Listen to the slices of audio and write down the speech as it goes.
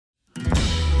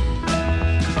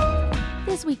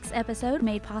This week's episode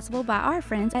made possible by our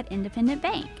friends at Independent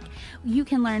Bank. You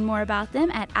can learn more about them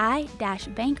at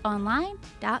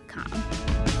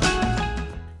i-bankonline.com.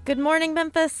 Good morning,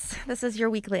 Memphis. This is your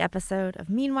weekly episode of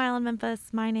Meanwhile in Memphis.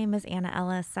 My name is Anna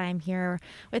Ellis. I'm here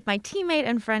with my teammate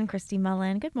and friend, Christy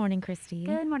Mullen. Good morning, Christy.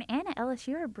 Good morning. Anna Ellis,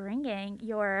 you are bringing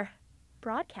your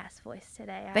broadcast voice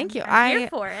today. Thank you. I'm here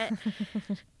for it.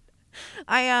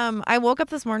 I woke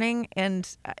up this morning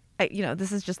and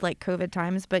this is just like COVID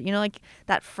times, but like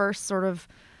that first sort of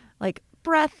like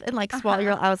breath and like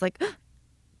swallow I was like,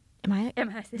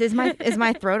 is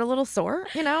my throat a little sore?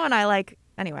 And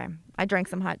anyway, I drank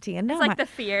some hot tea and now it's like the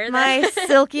fear. My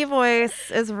silky voice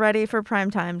is ready for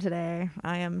prime time today.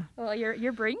 I am. Well,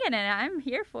 you're bringing it. I'm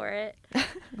here for it. Well,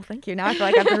 thank you. Now I feel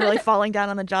like I've been really falling down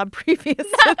on the job previous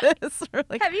to this.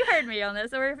 Have you heard me on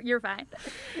this, or you're fine?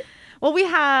 Well, we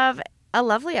have a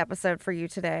lovely episode for you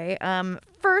today.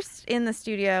 First, in the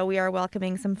studio, we are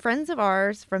welcoming some friends of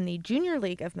ours from the Junior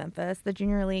League of Memphis, the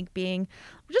Junior League being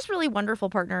just really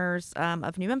wonderful partners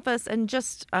of New Memphis and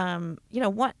just,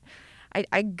 what...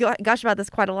 I gush about this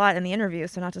quite a lot in the interview,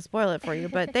 so not to spoil it for you,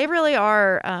 but they really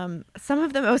are some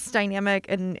of the most dynamic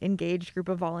and engaged group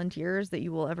of volunteers that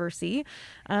you will ever see.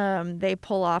 They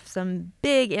pull off some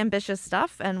big, ambitious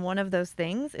stuff, and one of those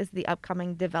things is the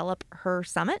upcoming Develop Her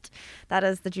Summit. That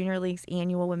is the Junior League's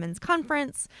annual women's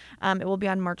conference. It will be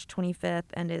on March 25th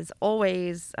and is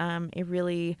always a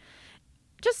really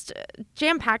just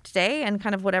jam-packed day and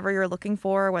kind of whatever you're looking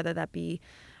for, whether that be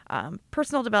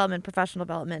personal development, professional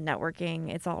development, networking,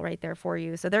 it's all right there for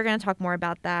you. So they're going to talk more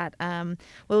about that.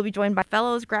 We'll be joined by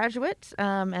fellows graduate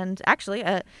and actually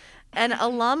an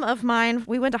alum of mine.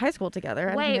 We went to high school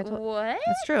together. Wait, what?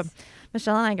 That's true.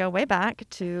 Michelle and I go way back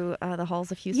to the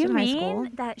halls of Houston High School. You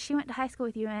mean that she went to high school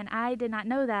with you and I did not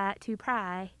know that to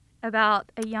pry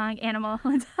about a young animal?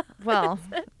 Well,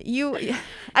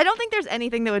 I don't think there's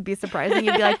anything that would be surprising.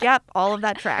 You'd be like, yep, all of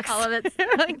that tracks. All of it's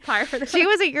like par for the She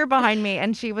was a year behind me,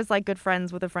 and she was like good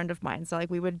friends with a friend of mine. So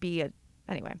like we would be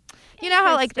anyway. You know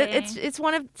how like it's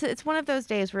one of those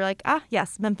days where you're like,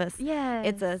 yes, Memphis. Yes.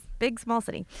 It's a big small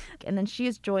city. And then she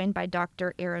is joined by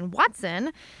Dr. Erin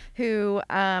Watson, who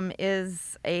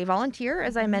is a volunteer.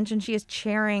 As I mentioned, she is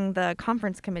chairing the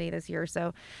conference committee this year.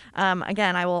 So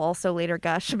again, I will also later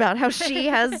gush about how she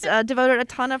has devoted a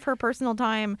ton of her personal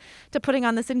time to putting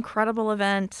on this incredible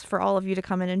event for all of you to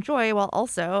come and enjoy, while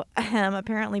also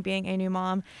apparently being a new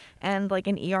mom and like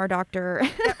an ER doctor.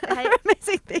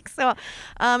 Amazing things. So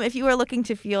if you are looking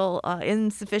to feel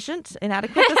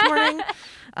inadequate this morning,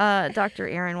 Dr.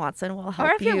 Erin Watson will help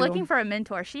you. Or if you're looking for a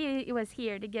mentor, she was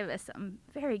here to give us some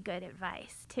very good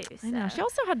advice too. So. I know. She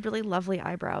also had really lovely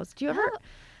eyebrows. Do you ever?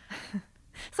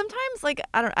 Sometimes, like,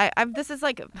 I don't. This is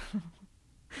like.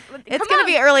 It's going to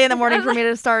be early in the morning for me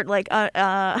to start like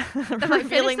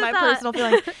revealing my personal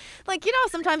feelings. Like,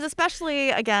 sometimes,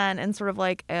 especially again in sort of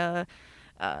like in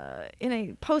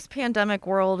a post-pandemic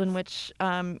world in which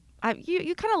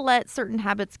you kind of let certain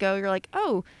habits go. You're like,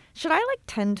 oh, should I like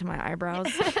tend to my eyebrows?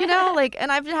 And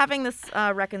I've been having this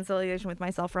reconciliation with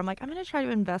myself where I'm like, I'm going to try to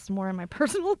invest more in my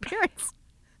personal appearance.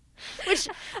 Which,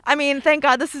 I mean, thank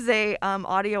God this is a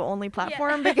audio only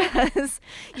platform because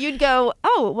you'd go,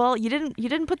 oh, well, you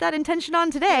didn't put that intention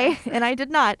on today, and I did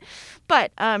not.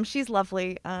 But she's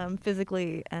lovely,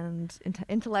 physically and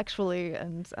intellectually,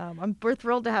 and we're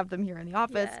thrilled to have them here in the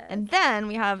office. Yes. And then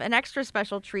we have an extra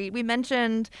special treat. We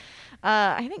mentioned,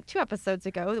 I think 2 episodes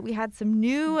ago, that we had some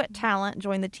new talent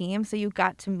join the team, so you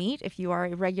got to meet, if you are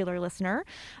a regular listener,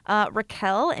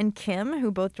 Raquel and Kim,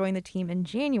 who both joined the team in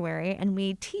January, and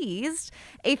we teased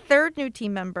a third new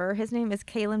team member. His name is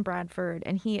Kalen Bradford,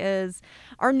 and he is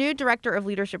our new director of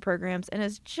leadership programs, and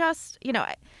is just,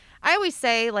 I always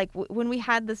say, like, when we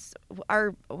had this,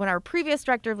 when our previous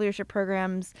director of leadership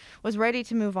programs was ready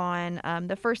to move on,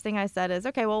 the first thing I said is,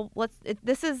 okay, well,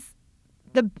 this is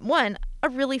a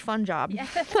really fun job. Yeah.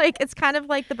 Like, it's kind of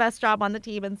like the best job on the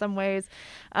team in some ways.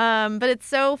 But it's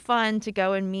so fun to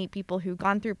go and meet people who've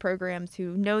gone through programs,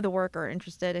 who know the work, or are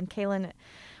interested. And Kalen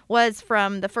was,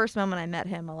 from the first moment I met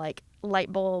him, a like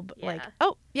light bulb, like,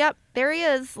 oh, yep, there he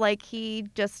is. Like, he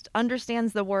just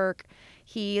understands the work.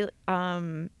 He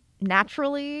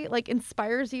naturally like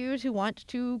inspires you to want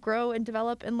to grow and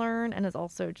develop and learn, and is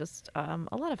also just a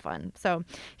lot of fun. So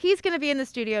he's going to be in the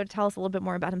studio to tell us a little bit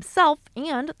more about himself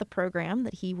and the program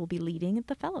that he will be leading at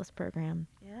the Fellows program.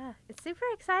 Yeah, it's super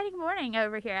exciting morning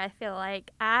over here. I feel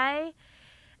like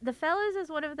the Fellows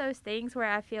is one of those things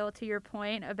where I feel, to your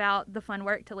point about the fun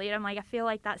work to lead, I'm like, I feel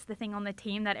like that's the thing on the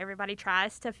team that everybody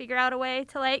tries to figure out a way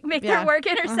to like make their work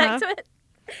intersect with.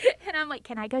 And I'm like,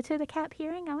 can I go to the CAP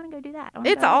hearing? I want to go do that.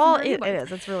 It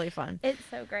is. It's really fun. It's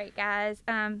so great, guys.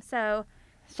 So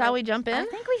Shall we jump in? I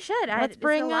think we should. Let's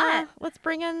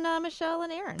bring in Michelle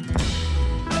and Aaron.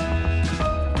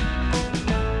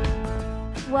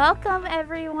 Welcome,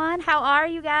 everyone. How are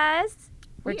you guys?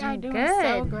 We are doing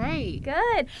so great.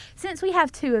 Good. Since we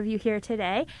have two of you here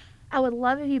today, I would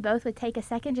love if you both would take a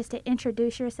second just to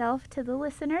introduce yourself to the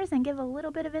listeners and give a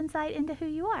little bit of insight into who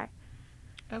you are.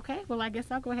 Okay, well, I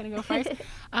guess I'll go ahead and go first.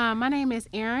 My name is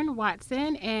Erin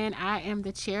Watson, and I am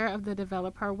the chair of the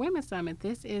Develop Her Women's Summit.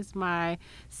 This is my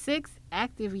 6th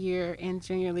active year in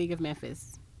Junior League of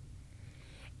Memphis.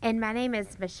 And my name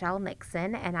is Michelle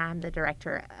Nixon, and I'm the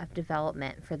Director of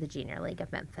Development for the Junior League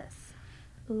of Memphis.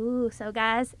 Ooh, so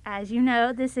guys, as you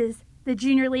know, this is the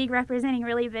Junior League representing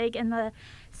really big in the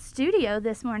studio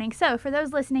this morning. So for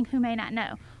those listening who may not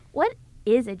know, what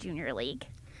is a Junior League?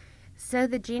 So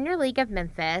the Junior League of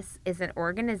Memphis is an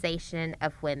organization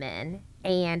of women,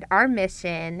 and our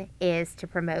mission is to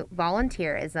promote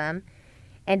volunteerism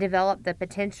and develop the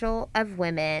potential of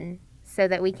women so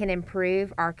that we can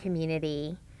improve our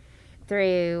community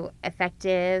through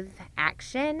effective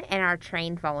action and our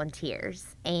trained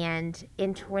volunteers. And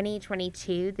in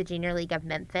 2022, the Junior League of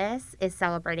Memphis is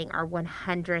celebrating our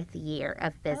 100th year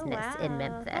of business in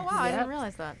Memphis. Oh, wow, I didn't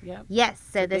realize that. Yep. Yes,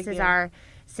 so this is deal. our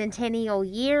centennial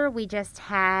year. We just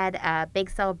had a big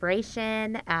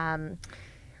celebration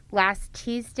last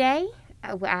Tuesday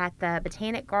at the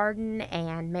Botanic Garden,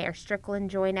 and Mayor Strickland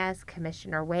joined us,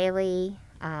 Commissioner Whaley,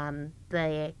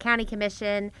 the County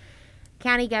Commission,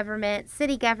 county government,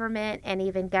 city government, and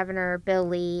even Governor Bill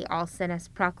Lee all sent us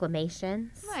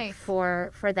proclamations Nice.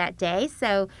 for that day.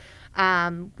 So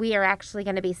we are actually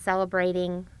going to be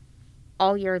celebrating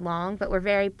all year long, but we're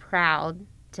very proud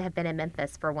to have been in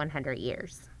Memphis for 100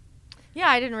 years. Yeah,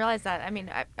 I didn't realize that. I mean,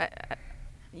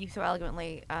 you so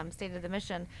eloquently stated the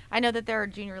mission. I know that there are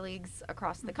junior leagues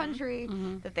across the country,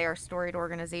 that they are storied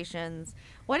organizations.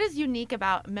 What is unique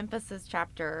about Memphis's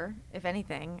chapter, if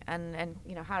anything, and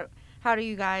you know, how do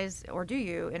you guys, or do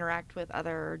you, interact with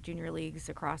other junior leagues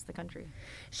across the country?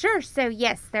 Sure. So,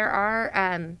 yes, there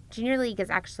are. Junior League is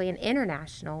actually an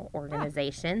international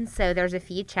organization. So there's a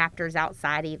few chapters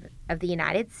outside of the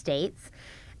United States.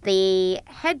 The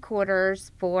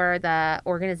headquarters for the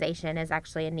organization is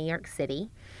actually in New York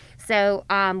City. So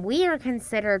we are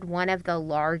considered one of the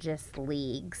largest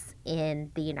leagues in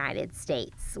the United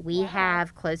States. We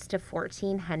have close to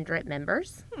 1,400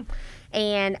 members.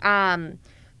 And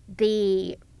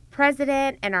the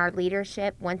president and our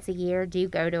leadership once a year do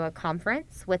go to a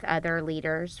conference with other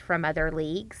leaders from other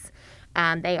leagues.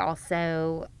 They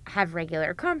also have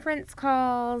regular conference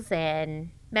calls and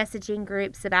messaging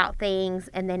groups about things.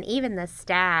 And then even the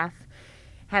staff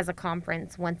has a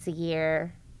conference once a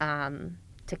year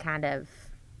to kind of,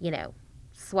 you know,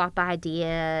 swap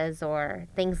ideas or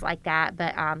things like that.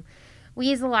 But we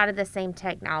use a lot of the same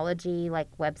technology like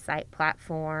website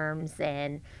platforms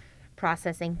and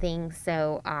processing things.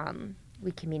 So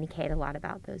we communicate a lot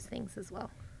about those things as well.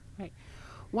 Right.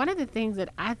 One of the things that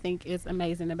I think is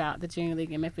amazing about the Junior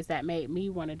League in Memphis that made me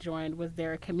want to join was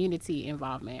their community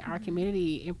involvement. Our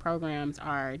community programs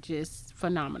are just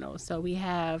phenomenal. So we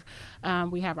have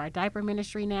our diaper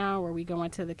ministry now, where we go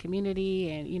into the community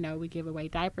and, you know, we give away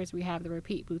diapers. We have the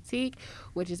Repeat Boutique,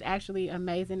 which is actually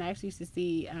amazing. I actually used to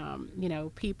see, you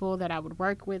know, people that I would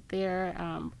work with there.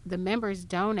 The members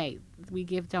donate. We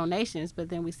give donations, but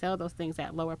then we sell those things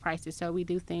at lower prices. So we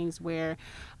do things where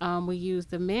we use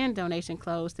the men donation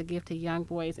clothes to give to young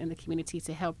boys in the community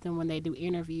to help them when they do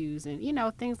interviews and, you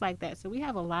know, things like that. So we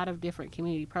have a lot of different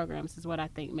community programs is what I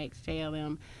think makes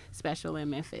JLM special in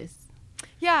Memphis.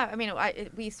 Yeah, I mean,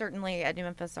 we certainly at New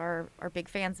Memphis are big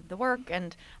fans of the work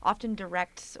and often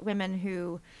direct women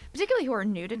particularly who are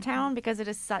new to town, because it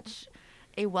is such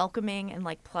a welcoming and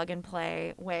like plug and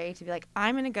play way to be like,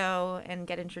 I'm going to go and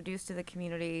get introduced to the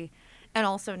community and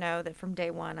also know that from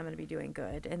day one I'm going to be doing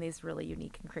good in these really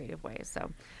unique and creative ways. So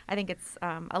I think it's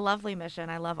a lovely mission.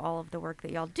 I love all of the work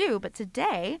that y'all do. But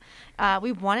today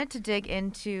we wanted to dig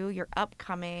into your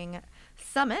upcoming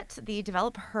summit, the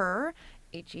Develop Her,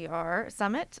 HER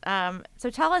Summit. So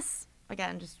tell us,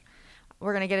 again,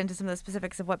 we're going to get into some of the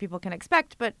specifics of what people can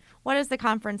expect, but what is the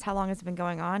conference? How long has it been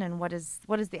going on? And what is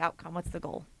the outcome? What's the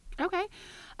goal? Okay.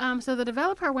 So the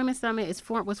Develop Her Women's Summit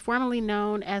was formerly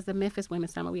known as the Memphis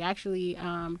Women's Summit. We actually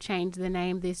changed the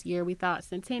name this year. We thought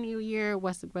Centennial Year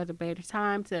was a better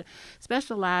time to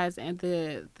specialize in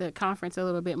the conference a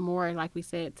little bit more, like we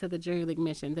said, to the Junior League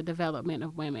mission, the development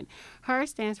of women. HER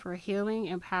stands for Healing,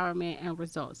 Empowerment, and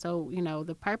Results. So, you know,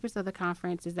 the purpose of the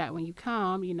conference is that when you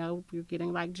come, you know, you're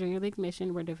getting like Junior League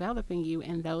mission, we're developing you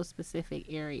in those specific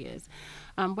areas.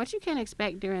 What you can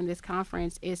expect during this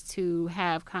conference is to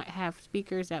have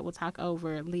speakers speakers that will talk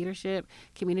over leadership,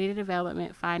 community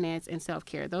development, finance, and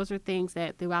self-care. Those are things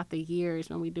that throughout the years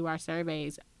when we do our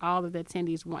surveys, all of the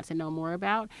attendees want to know more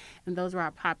about, and those are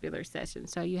our popular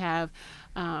sessions. So you have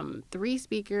 3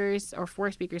 speakers or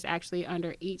 4 speakers actually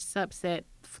under each subset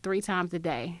 3 times a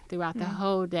day throughout the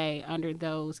whole day under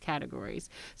those categories.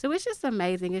 So it's just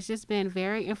amazing. It's just been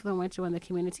very influential in the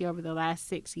community over the last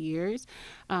 6 years.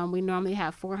 We normally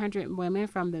have 400 women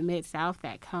from the Mid-South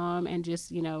that come and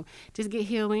just get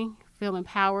healing, feel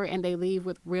empowered, and they leave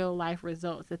with real life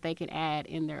results that they can add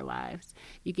in their lives.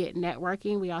 You get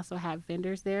networking. We also have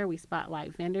vendors there. We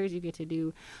spotlight vendors. You get to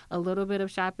do a little bit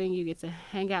of shopping. You get to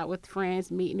hang out with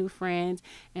friends, meet new friends,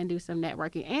 and do some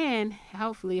networking. And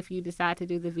hopefully, if you decide to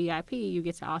do the VIP, you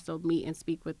get to also meet and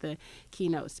speak with the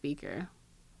keynote speaker.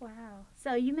 Wow.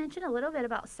 So you mentioned a little bit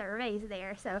about surveys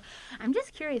there. So I'm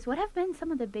just curious, what have been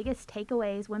some of the biggest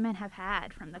takeaways women have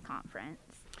had from the conference?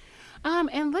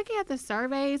 And looking at the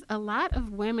surveys, a lot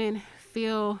of women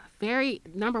feel very,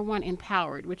 number one,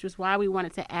 empowered, which is why we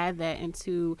wanted to add that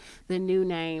into the new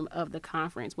name of the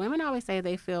conference. Women always say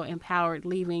they feel empowered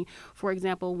leaving. For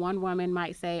example, one woman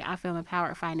might say, I feel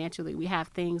empowered financially. We have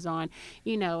things on,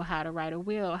 how to write a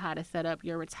will, how to set up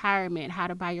your retirement, how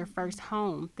to buy your first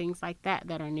home, things like that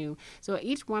are new. So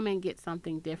each woman gets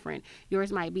something different.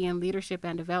 Yours might be in leadership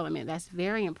and development. That's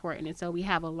very important. And so we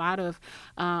have a lot of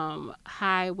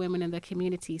high women in the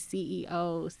community,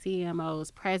 CEOs,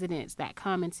 CMOs, presidents that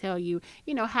come and tell you,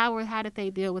 how did they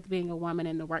deal with being a woman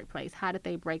in the workplace? How did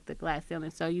they break the glass ceiling?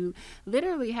 So you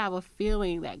literally have a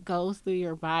feeling that goes through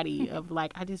your body of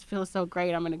like, I just feel so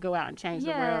great. I'm going to go out and change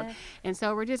the world. And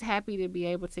so we're just happy to be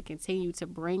able to continue to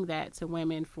bring that to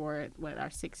women for our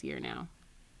 6th year now.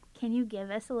 Can you give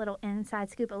us a little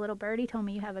inside scoop? A little birdie told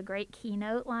me you have a great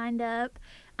keynote lined up.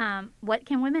 What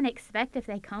can women expect if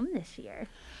they come this year?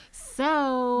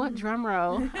 So, drum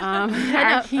roll,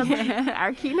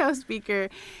 our keynote speaker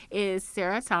is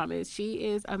Sarah Thomas. She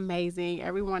is amazing.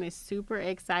 Everyone is super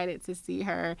excited to see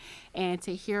her and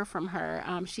to hear from her.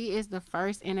 She is the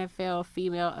first NFL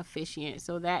female officiant,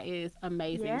 so that is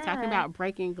amazing. Yeah. Talking about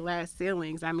breaking glass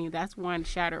ceilings, I mean, that's one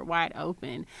shattered wide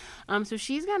open. So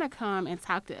she's going to come and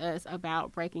talk to us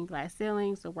about breaking glass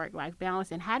ceilings, the work-life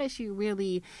balance, and how does she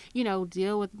really,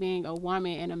 deal with being a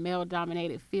woman in a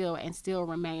male-dominated field and still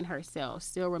remain herself,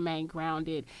 still remain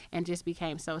grounded, and just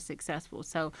became so successful.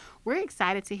 So we're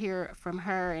excited to hear from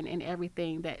her and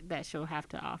everything that she'll have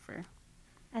to offer.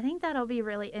 I think that'll be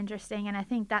really interesting, and I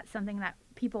think that's something that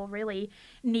people really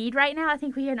need right now. I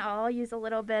think we can all use a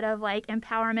little bit of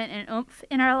empowerment and oomph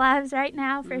in our lives right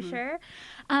now for sure.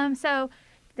 So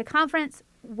the conference,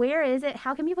 where is it?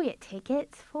 How can people get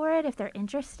tickets for it if they're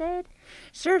interested?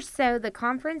 Sure. So the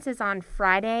conference is on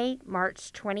Friday,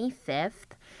 March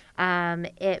 25th.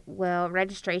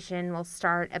 Registration will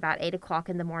start about 8 o'clock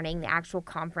in the morning. The actual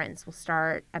conference will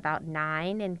start about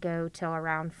 9 and go till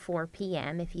around 4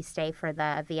 p.m. if you stay for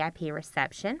the VIP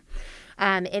reception.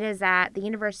 It is at the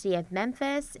University of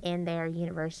Memphis in their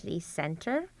University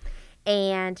Center.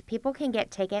 And people can get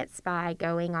tickets by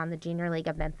going on the Junior League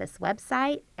of Memphis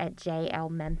website at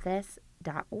jlmemphis.org.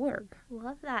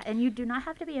 Love that. And you do not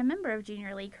have to be a member of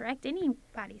Junior League, correct?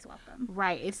 Anybody's welcome.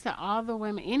 Right. It's to all the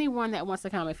women, anyone that wants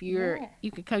to come. If you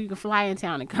can come, you can fly in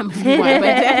town and come if you want.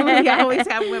 But definitely always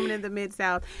have women in the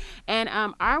Mid-South. And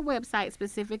our website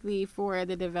specifically for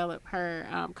the Develop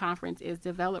Her conference is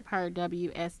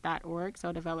developherws.org.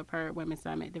 So Develop Her Women's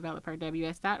Summit,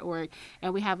 developherws.org.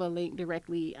 And we have a link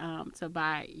directly to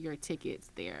buy your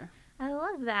tickets there. I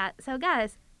love that. So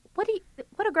guys, what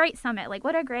a great summit.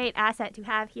 What a great asset to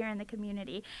have here in the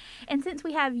community. And since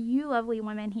we have you lovely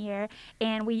women here,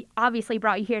 and we obviously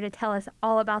brought you here to tell us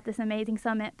all about this amazing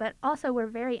summit, but also we're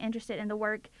very interested in the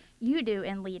work you do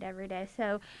and lead every day.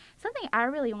 So something I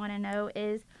really want to know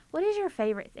is, what is your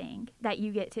favorite thing that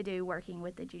you get to do working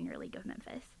with the Junior League of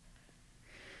Memphis?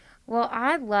 Well,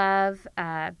 I love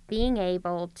being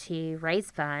able to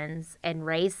raise funds and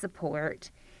raise support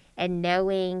and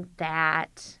knowing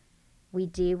that we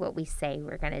do what we say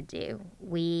we're going to do.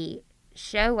 We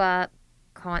show up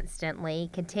constantly,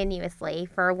 continuously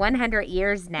for 100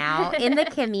 years now in the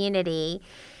community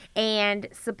and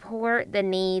support the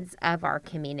needs of our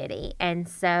community. And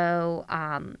so,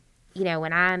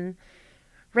 when I'm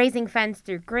raising funds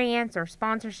through grants or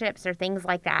sponsorships or things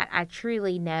like that, I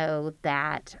truly know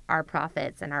that our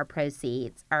profits and our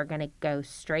proceeds are going to go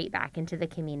straight back into the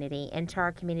community, into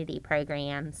our community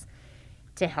programs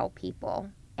to help people.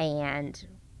 And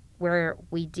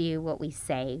we do what we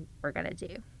say we're going to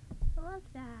do. I love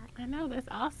that. I know, that's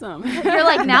awesome. You're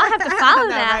like, now I have to follow No,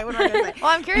 that. right, what am I gonna say?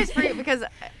 Well, I'm curious for you because,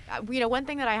 one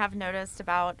thing that I have noticed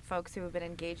about folks who have been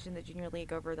engaged in the Junior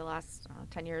League over the last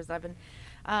 10 years, I've been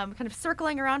kind of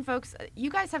circling around folks. You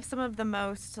guys have some of the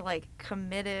most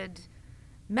committed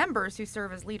members who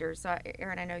serve as leaders. So,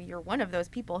 Erin, I know you're one of those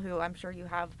people who I'm sure you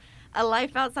have a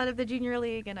life outside of the Junior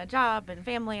League and a job and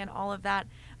family and all of that.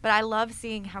 But I love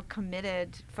seeing how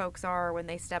committed folks are when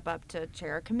they step up to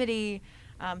chair a committee.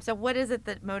 So what is it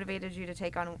that motivated you to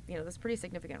take on, this pretty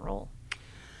significant role?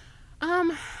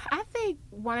 I think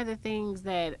one of the things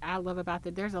that I love about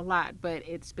there's a lot, but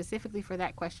it's specifically for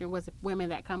that question was women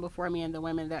that come before me and the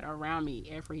women that are around me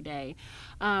every day.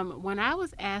 When I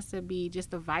was asked to be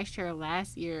just the vice chair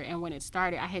last year, and when it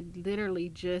started, I had literally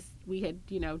just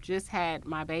had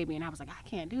my baby, and I was like, I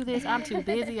can't do this. I'm too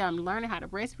busy. I'm learning how to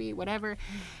breastfeed, whatever.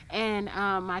 And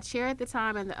my chair at the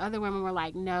time and the other women were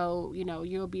like, no,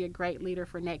 you'll be a great leader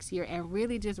for next year, and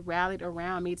really just rallied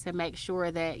around me to make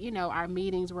sure that, our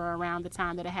meetings were around the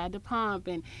time that I had to pump.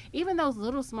 And even those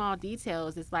little small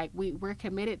details, it's like we're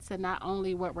committed to not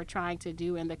only what we're trying to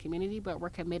do in the community, but we're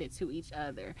committed to each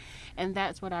other. And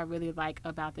that's what I really like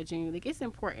about the Junior League. It's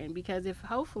important because if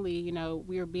hopefully,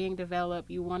 we're being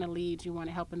developed, you want to lead, you want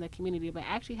to help in the community, but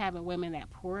actually having women that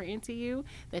pour into you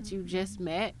that you just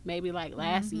met, maybe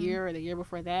last year or the year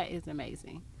before that, is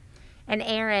amazing. And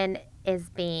Erin is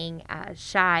being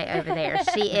shy over there.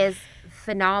 She is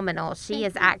phenomenal. She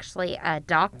is actually a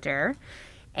doctor,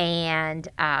 and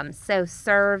so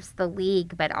serves the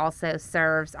league, but also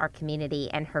serves our community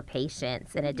and her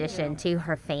patients in addition to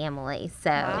her family.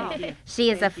 So she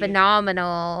is a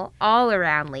phenomenal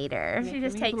all-around leader. She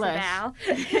just takes a bow.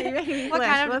 What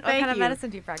kind of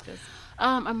medicine do you practice?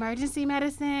 Emergency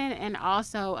medicine and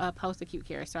also post-acute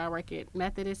care. So I work at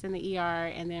Methodist in the ER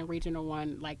and then Regional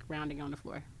 1, rounding on the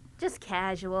floor. Just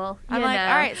casual. I'm like,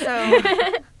 all right,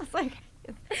 so it's like,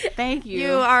 thank you.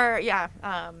 You are,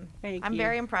 Thank I'm you.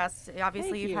 very impressed.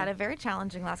 Obviously, Thank you've you. had a very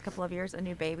challenging last couple of years, a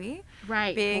new baby.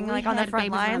 Right. Being Well, we on the had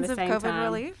front babies around lines the of same COVID time.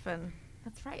 relief. And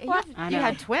that's right. Well, I You know.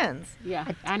 had twins.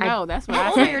 Yeah, I know. That's what How I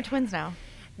old are said. your twins now?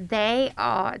 They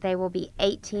will be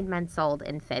 18 months old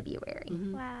in February.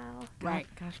 Mhm. Wow. Right.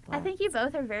 Gosh, I think you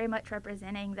both are very much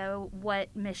representing, though,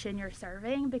 what mission you're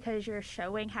serving, because you're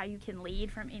showing how you can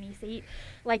lead from any seat.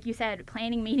 Like you said,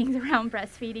 planning meetings around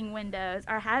breastfeeding windows,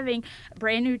 or having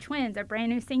brand new twins, a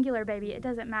brand new singular baby. It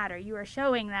doesn't matter. You are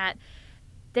showing that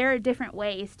there are different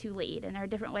ways to lead, and there are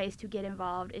different ways to get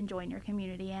involved and join your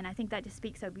community. And I think that just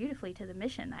speaks so beautifully to the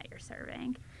mission that you're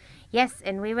serving. Yes,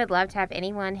 and we would love to have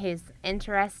anyone who's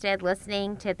interested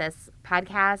listening to this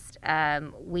podcast.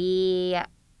 We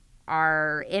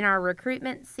are in our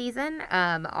recruitment season.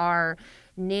 Our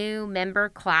new member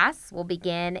class will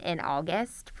begin in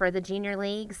August for the Junior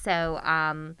League. So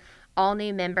all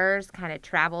new members kind of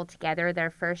travel together their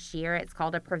first year. It's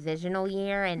called a provisional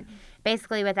year. And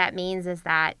basically what that means is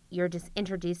that you're just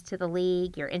introduced to the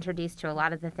league. You're introduced to a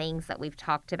lot of the things that we've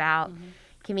talked about. Mm-hmm.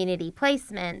 Community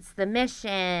placements, the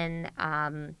mission,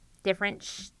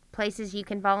 different places you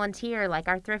can volunteer, like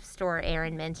our thrift store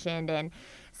Erin mentioned. And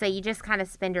so you just kind of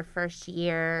spend your first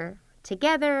year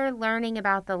together learning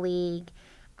about the league.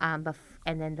 And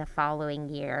then the following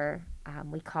year,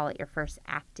 we call it your first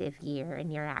active year,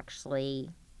 and you're actually,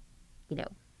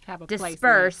 Have a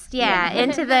dispersed,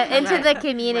 into the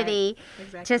community Right.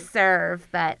 Exactly. to serve.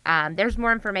 But there's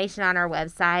more information on our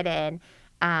website, and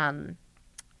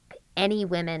any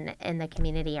women in the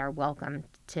community are welcome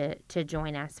to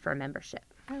join us for membership.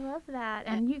 I love that.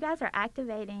 And you guys are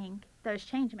activating those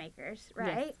change makers,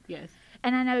 right? Yes.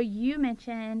 And I know you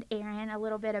mentioned, Erin, a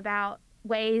little bit about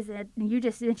ways, and you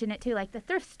just mentioned it too, like the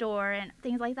thrift store and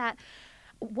things like that.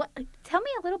 Tell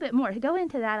me a little bit more. Go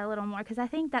into that a little more, because I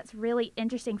think that's really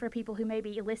interesting for people who may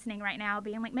be listening right now,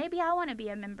 being like, maybe I want to be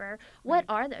a member. What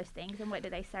are those things, and what do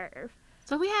they serve?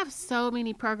 So we have so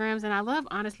many programs, and I love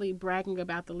honestly bragging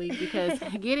about the league because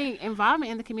getting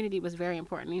involvement in the community was very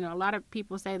important. A lot of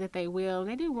people say that they will, and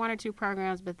they do 1 or 2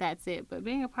 programs, but that's it. But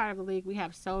being a part of the league, we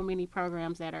have so many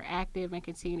programs that are active and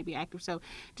continue to be active. So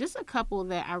just a couple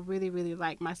that I really, really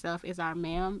like myself is our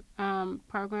MAM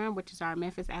program, which is our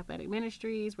Memphis Athletic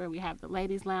Ministries, where we have the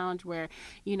Ladies Lounge, where,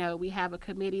 we have a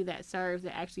committee that serves,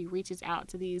 that actually reaches out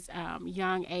to these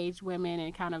young age women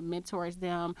and kind of mentors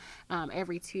them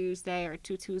every Tuesday or There are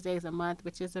 2 Tuesdays a month,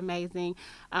 which is amazing.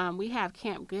 We have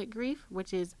Camp Good Grief,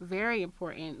 which is very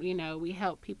important. You know, we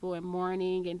help people in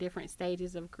mourning and different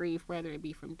stages of grief, whether it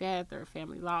be from death or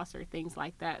family loss or things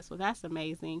like that. So that's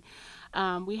amazing.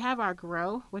 We have our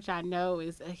Grow, which I know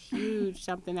is a huge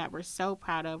something that we're so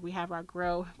proud of. We have our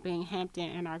Grow being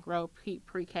Hampton and our Grow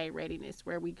Pre-K Readiness,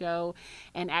 where we go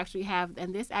and actually have,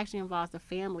 and this actually involves the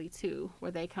family too,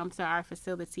 where they come to our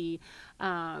facility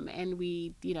and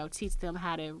we, you know, teach them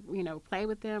how to, you know, play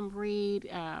with them, read,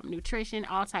 nutrition,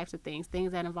 all types of things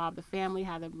that involve the family,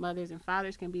 how the mothers and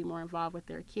fathers can be more involved with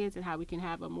their kids and how we can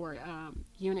have a more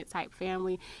unit type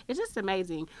family. It's just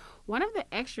amazing. One of the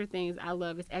extra things I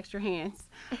love is Extra Hands.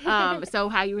 So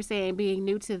how you were saying being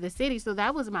new to the city. So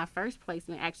that was my first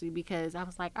placement actually, because I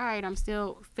was like, all right, I'm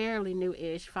still fairly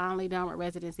new-ish, finally done with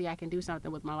residency. I can do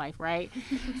something with my life, right?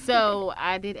 So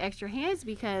I did Extra Hands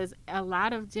because a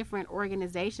lot of different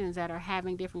organizations that are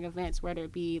having different events, whether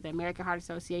it be the American Heart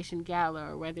Association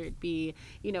Gala or whether it be,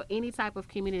 you know, any type of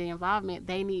community involvement,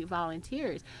 they need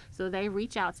volunteers. So they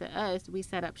reach out to us, we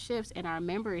set up shifts and our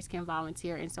members can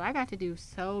volunteer. And so I got to do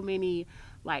so many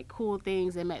like cool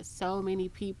things and met so many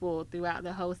people throughout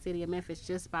the whole city of Memphis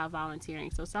just by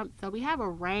volunteering. So we have a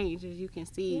range, as you can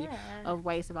see, of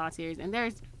ways to volunteer. And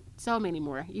there's so many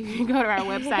more. You can go to our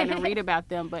website and read about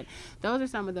them, but those are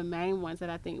some of the main ones that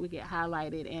I think we get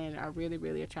highlighted and are really,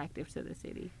 really attractive to the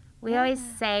city. We always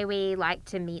say we like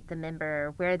to meet the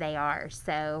member where they are.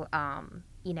 So,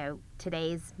 you know,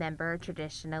 today's member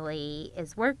traditionally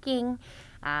is working.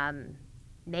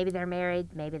 Maybe they're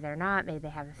married, maybe they're not, maybe they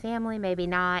have a family, maybe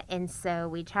not. And so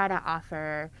we try to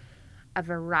offer a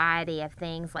variety of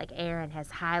things like Aaron has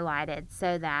highlighted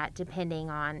so that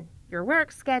depending on your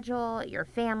work schedule, your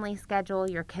family schedule,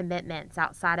 your commitments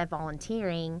outside of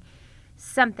volunteering,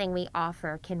 something we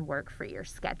offer can work for your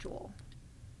schedule.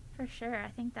 For sure. I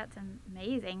think that's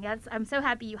amazing. I'm so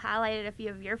happy you highlighted a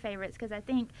few of your favorites because I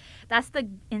think that's the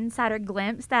insider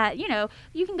glimpse that, you know,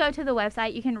 you can go to the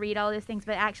website, you can read all those things,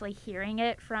 but actually hearing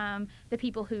it from the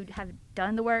people who have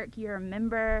done the work, you're a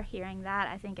member, hearing that,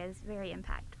 I think is very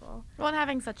impactful. Well, and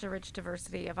having such a rich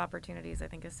diversity of opportunities, I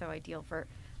think, is so ideal for,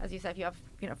 as you said, if you have,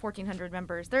 you know, 1,400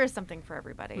 members, there is something for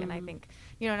everybody. Mm-hmm. And I think,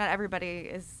 you know, not everybody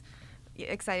is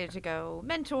excited to go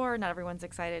mentor, not everyone's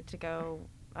excited to go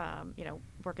you know,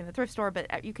 work in the thrift store,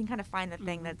 but you can kind of find the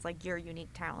thing that's like your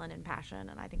unique talent and passion,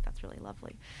 and I think that's really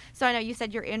lovely. So I know you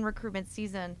said you're in recruitment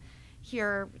season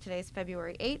here. Today's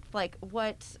February 8th. Like,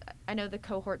 I know the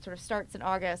cohort sort of starts in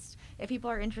August. If people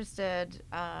are interested,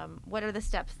 what are the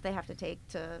steps they have to take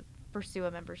to pursue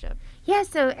a membership? Yeah,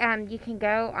 so you can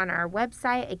go on our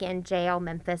website, again,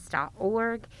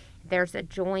 jlmemphis.org. There's a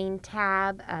join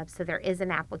tab, so there is an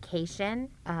application.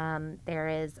 There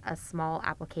is a small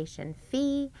application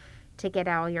fee to get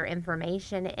all your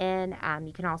information in.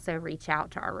 You can also reach out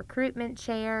to our recruitment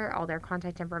chair. All their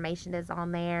contact information is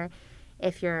on there.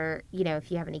 If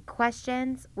if you have any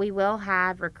questions, we will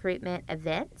have recruitment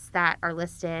events that are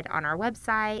listed on our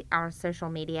website, our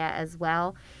social media as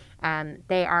well.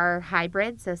 They are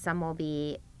hybrid, so some will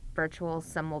be virtual,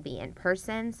 some will be in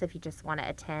person. So if you just want to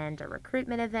attend a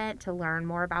recruitment event to learn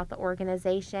more about the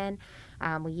organization,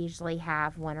 we usually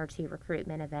have 1 or 2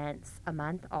 recruitment events a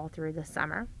month all through the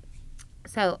summer.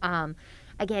 So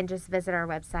again, just visit our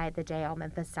website,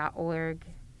 thejlmemphis.org,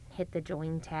 hit the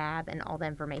join tab, and all the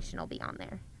information will be on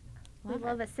there. We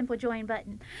love a simple join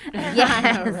button. Yes.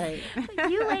 I know, right.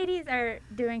 You ladies are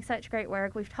doing such great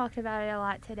work. We've talked about it a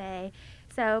lot today.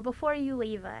 So before you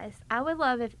leave us, I would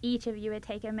love if each of you would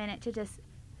take a minute to just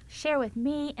share with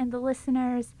me and the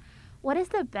listeners, what is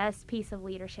the best piece of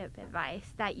leadership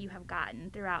advice that you have gotten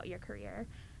throughout your career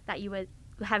that you would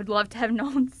have loved to have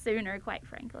known sooner, quite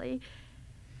frankly?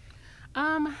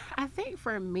 I think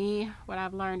for me, what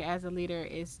I've learned as a leader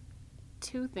is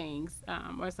 2 things.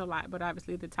 Or it's a lot, but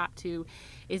obviously the top 2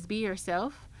 is be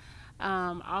yourself.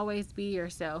 Always be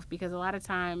yourself, because a lot of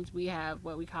times we have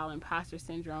what we call imposter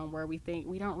syndrome, where we think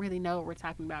we don't really know what we're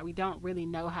talking about. We don't really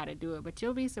know how to do it, but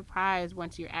you'll be surprised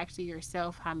once you're actually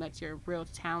yourself how much your real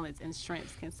talents and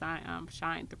strengths can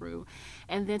shine through.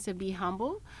 And then to be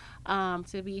humble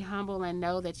and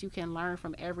know that you can learn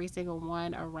from every single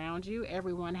one around you.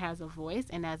 Everyone has a voice,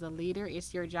 and as a leader,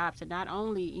 it's your job to not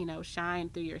only, shine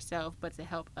through yourself, but to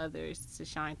help others to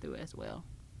shine through as well.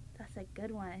 That's a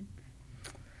good one.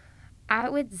 I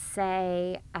would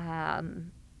say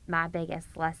my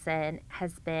biggest lesson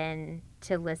has been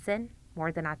to listen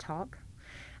more than I talk.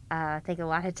 I think a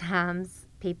lot of times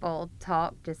people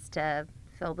talk just to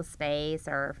fill the space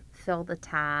or fill the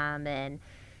time, and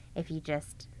if you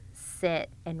just sit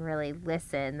and really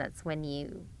listen, that's when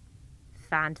you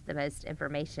find the most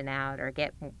information out or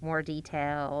get more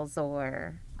details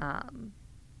or I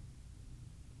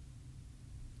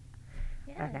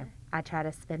don't know. I try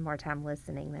to spend more time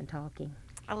listening than talking.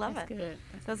 I love That's it. good.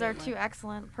 That's Those a are good two one.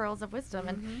 excellent pearls of wisdom.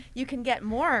 And you can get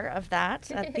more of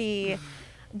that at the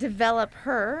Develop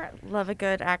Her, love a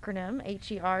good acronym,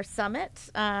 HER Summit.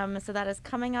 So that is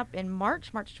coming up in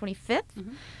March 25th.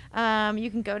 You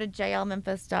can go to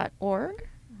jlmemphis.org.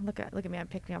 Look at me, I'm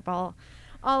picking up all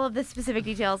of the specific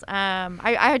details.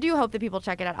 I do hope that people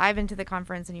check it out. I've been to the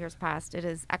conference in years past. It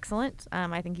is excellent.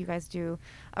 I think you guys do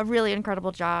a really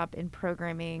incredible job in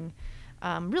programming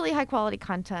really high quality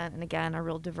content, and again, a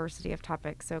real diversity of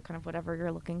topics. So kind of whatever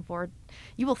you're looking for,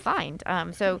 you will find.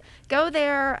 So go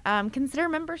there, consider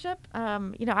membership.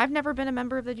 I've never been a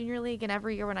member of the Junior League, and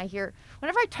every year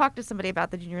whenever I talk to somebody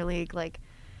about the Junior League, like,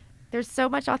 there's so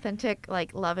much authentic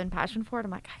love and passion for it.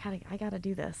 I'm like, I gotta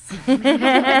do this. Love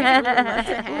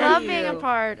being a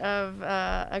part of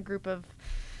a group of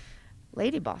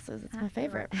lady bosses. It's my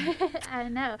favorite. I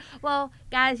know. Well,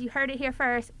 guys, you heard it here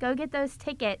first. Go get those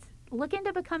tickets. Look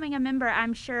into becoming a member.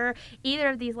 I'm sure either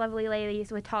of these lovely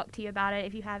ladies would talk to you about it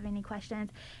if you have any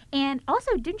questions. And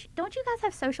also, don't you guys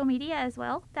have social media as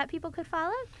well that people could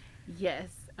follow?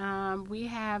 Yes. We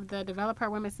have the Develop Her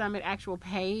Women's Summit actual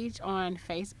page on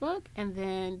Facebook, and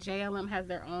then JLM has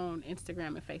their own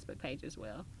Instagram and Facebook page as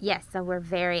well. Yes, so we're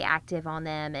very active on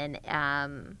them,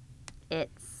 and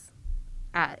it's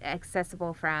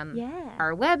accessible from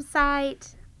our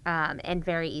website. And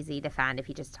very easy to find if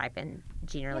you just type in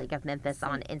Junior League of Memphis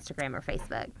on Instagram or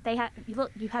Facebook.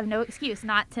 You have no excuse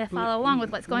not to follow along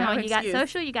with what's going on. You got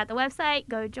social, you got the website,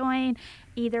 go join.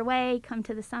 Either way, come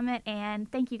to the summit,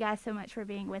 and thank you guys so much for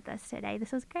being with us today.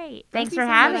 This was great. Thanks for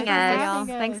having us. us.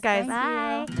 Thanks, guys.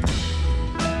 Bye.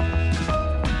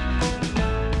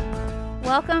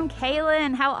 Welcome,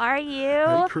 Kaylin. How are you?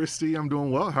 Hey, Christy. I'm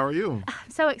doing well. How are you? I'm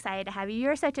so excited to have you.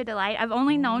 You're such a delight. I've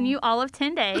only known you all of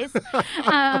 10 days.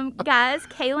 Guys,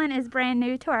 Kaylin is brand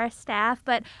new to our staff,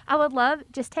 but I would love,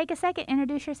 just take a second,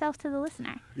 introduce yourself to the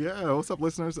listener. Yeah, what's up,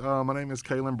 listeners? My name is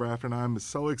Kaylin Bradford, and I'm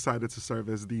so excited to serve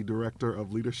as the Director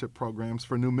of Leadership Programs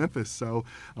for New Memphis. So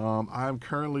I'm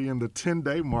currently in the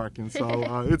 10-day mark, and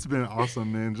so it's been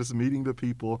awesome, man, just meeting the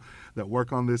people that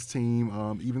work on this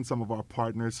team, even some of our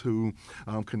partners who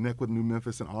connect with New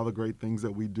Memphis and all the great things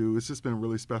that we do. It's just been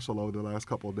really special over the last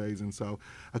couple of days, and so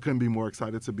I couldn't be more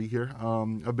excited to be here.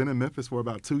 I've been in Memphis for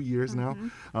about 2 years now.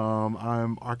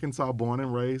 I'm Arkansas born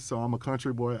and raised, so I'm a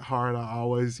country boy at heart. I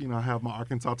always, have my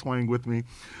Arkansas twang with me,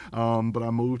 but I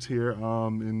moved here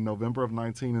in November of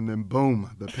 19, and then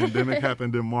boom, the pandemic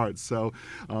happened in March. So,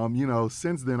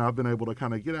 since then I've been able to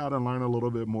kind of get out and learn a little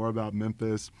bit more about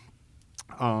Memphis.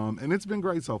 And it's been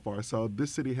great so far. So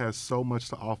this city has so much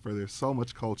to offer. There's so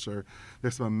much culture.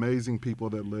 There's some amazing people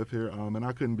that live here. And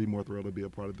I couldn't be more thrilled to be a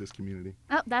part of this community.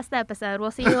 Oh, that's the episode.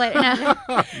 We'll see you later.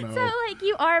 No. So,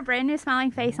 you are a brand new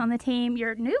smiling face on the team.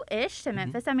 You're new-ish to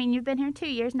Memphis. I mean, you've been here 2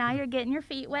 years. Now you're getting your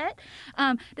feet wet.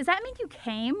 Does that mean you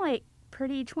came,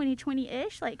 pretty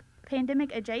 2020-ish,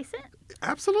 pandemic adjacent?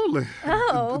 Absolutely.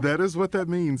 Oh. That is what that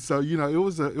means. So, it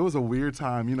was a weird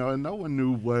time, and no one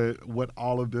knew what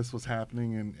all of this was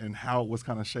happening and how it was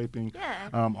kind of shaping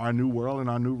our new world and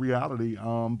our new reality.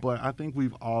 But I think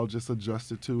we've all just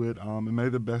adjusted to it and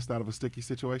made the best out of a sticky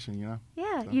situation,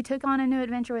 Yeah, you took on a new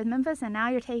adventure with Memphis, and now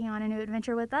you're taking on a new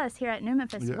adventure with us here at New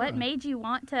Memphis. Yeah. What made you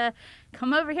want to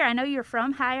come over here? I know you're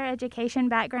from higher education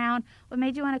background. What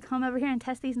made you want to come over here and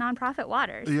test these nonprofit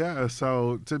waters? Yeah,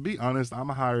 so to be honest, I'm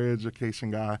a higher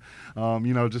education guy,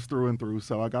 just through and through.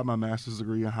 So I got my master's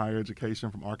degree in higher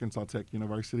education from Arkansas Tech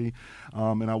University,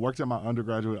 and I worked at my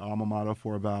undergraduate alma mater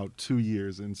for about 2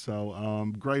 years. And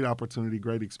so great opportunity,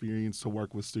 great experience to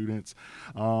work with students.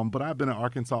 But I've been in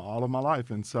Arkansas all of my life.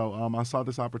 And so I saw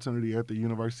this opportunity at the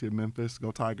University of Memphis,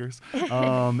 go Tigers.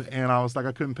 And I was like,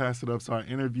 I couldn't pass it up. So I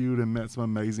interviewed and met some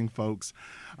amazing folks.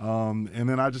 And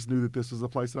then I just knew that this was a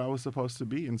place that I was supposed to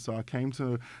be. And so I came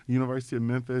to University of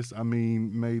Memphis.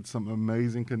 Made some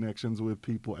amazing connections with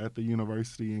people at the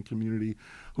university and community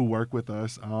who work with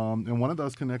us. And one of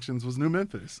those connections was New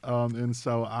Memphis. And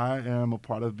so I am a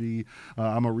part of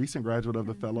I'm a recent graduate of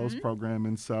the Fellows program.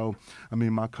 And so,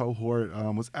 my cohort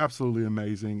was absolutely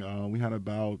amazing. We had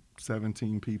about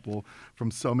 17 people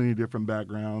from so many different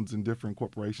backgrounds and different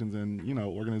corporations and,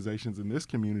 organizations in this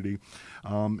community.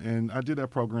 And I did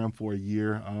that program for a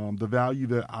year. The value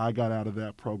that I got out of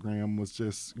that program was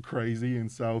just crazy.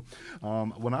 And so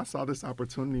when I saw this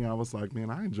opportunity, I was like,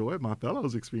 man, I enjoyed my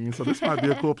fellows experience, so this might be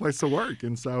a cool place to work.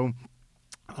 And so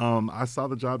I saw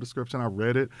the job description, I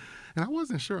read it, and I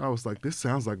wasn't sure. I was like, this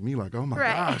sounds like me, like, oh my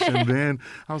Right. gosh. And then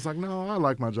I was like, no, I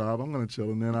like my job. I'm going to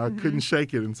chill. And then I couldn't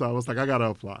shake it. And so I was like, I got to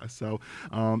apply. So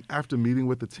after meeting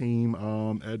with the team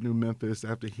at New Memphis,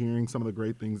 after hearing some of the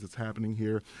great things that's happening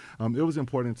here, it was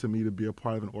important to me to be a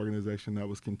part of an organization that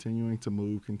was continuing to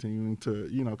move, continuing to,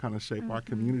 kind of shape our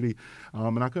community.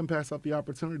 And I couldn't pass up the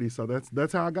opportunity. So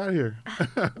that's how I got here.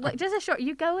 Look, just a short.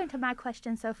 You go into my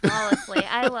question so flawlessly.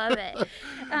 I love it.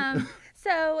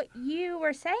 So you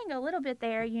were saying a little bit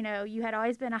there, you had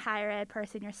always been a higher ed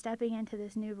person. You're stepping into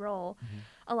this new role.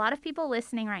 A lot of people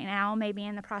listening right now may be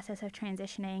in the process of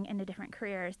transitioning into different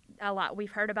careers.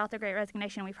 We've heard about the Great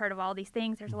Resignation. We've heard of all these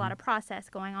things. There's a lot of process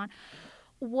going on.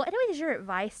 What is your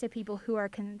advice to people who are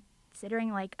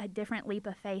considering like a different leap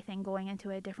of faith and going into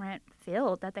a different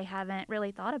field that they haven't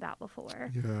really thought about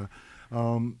before? Yeah.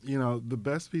 The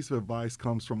best piece of advice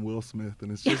comes from Will Smith,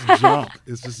 and it's just jump.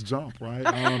 It's just jump, right?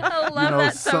 I love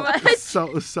that so much.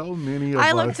 So many of I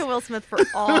us. look to Will Smith for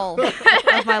all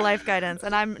of my life guidance,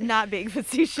 and I'm not being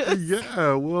facetious.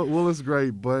 Yeah, Will is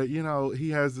great, but he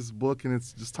has this book, and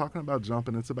it's just talking about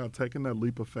jumping. It's about taking that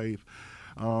leap of faith.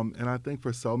 And I think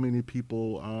for so many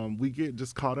people, we get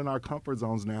just caught in our comfort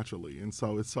zones naturally. And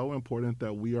so it's so important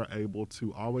that we are able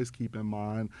to always keep in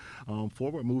mind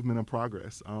forward movement and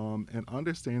progress, and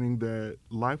understanding that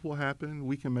life will happen.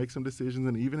 We can make some decisions,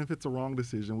 and even if it's a wrong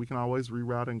decision, we can always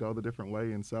reroute and go the different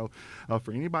way. And so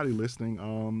for anybody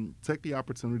listening, take the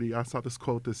opportunity. I saw this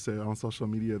quote that said on social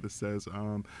media that says,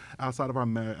 outside of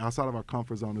our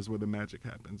comfort zone is where the magic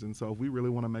happens. And so if we really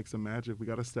want to make some magic, we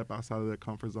got to step outside of that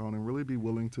comfort zone and really be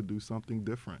willing to do something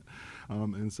different.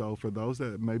 And so for those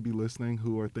that may be listening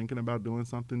who are thinking about doing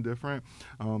something different,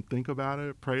 think about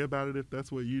it, pray about it if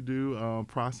that's what you do,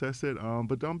 process it,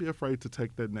 but don't be afraid to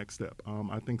take that next step.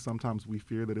 I think sometimes we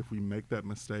fear that if we make that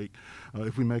mistake,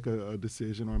 if we make a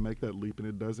decision or make that leap and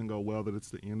it doesn't go well, that it's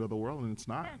the end of the world, and it's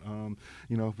not.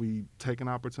 If we take an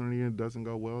opportunity and it doesn't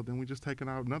go well, then we just take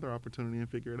another opportunity and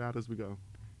figure it out as we go.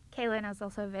 Kaylin is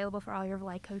also available for all your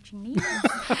life coaching needs.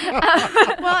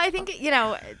 Well, I think,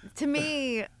 to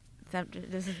me,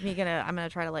 this is me I'm gonna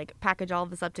try to like package all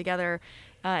of this up together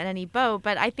in any bow,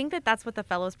 but I think that's what the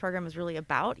Fellows program is really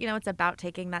about. It's about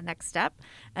taking that next step,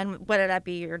 and whether that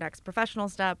be your next professional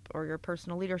step or your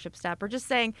personal leadership step, or just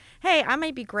saying, hey, I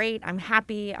might be great, I'm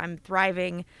happy, I'm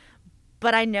thriving,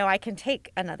 but I know I can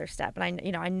take another step, and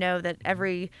I know that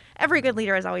every good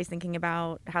leader is always thinking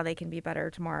about how they can be better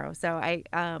tomorrow. So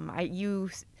you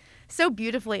so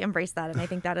beautifully embrace that, and I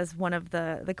think that is one of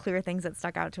the clear things that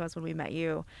stuck out to us when we met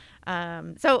you.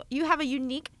 So you have a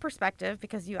unique perspective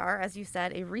because you are, as you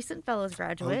said, a recent Fellows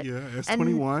graduate. Oh, yeah,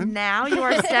 S21. And now you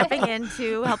are stepping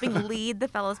into helping lead the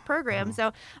Fellows program.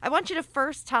 So I want you to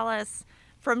first tell us,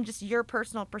 from just your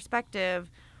personal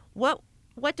perspective,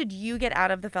 what did you get out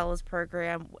of the Fellows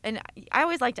program? And I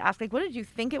always like to ask, what did you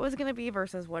think it was going to be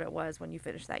versus what it was when you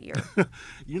finished that year?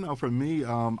 For me,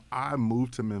 I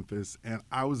moved to Memphis, and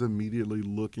I was immediately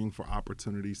looking for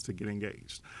opportunities to get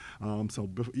engaged.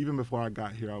 Even before I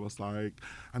got here, I was like,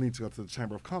 I need to go to the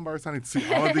Chamber of Commerce. I need to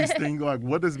see all of these things. Like,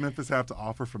 what does Memphis have to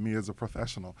offer for me as a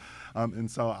professional?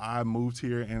 And so I moved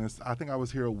here, and I think I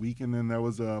was here a week, and then there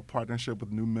was a partnership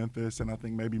with New Memphis, and I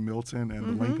think maybe Milton and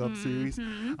the Link Up series.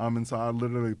 And so I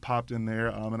literally popped in there,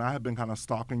 and I had been kind of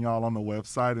stalking y'all on the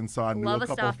website, and so I knew a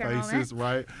couple of faces,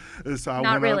 right? And so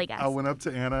I went up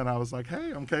to Anna, and I was like,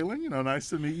 hey, I'm Kaylin, nice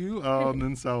to meet you.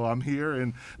 And so I'm here,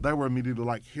 and they were immediately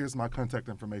like, here's my contact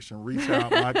information, reach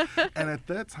out. And at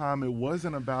that time, it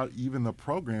wasn't about even the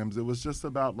programs. It was just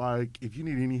about, like, if you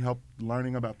need any help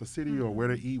learning about the city or where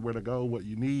to eat, where to go, what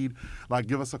you need, like,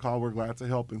 give us a call. We're glad to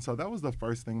help. And so that was the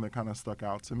first thing that kind of stuck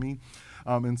out to me.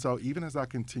 And so even as I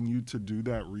continued to do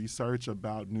that research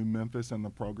about New Memphis and the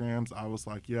programs, I was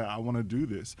like, yeah, I want to do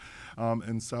this.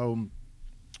 And so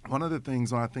one of the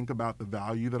things when I think about the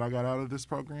value that I got out of this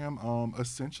program,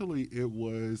 essentially it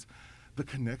was the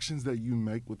connections that you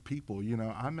make with people.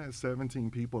 I met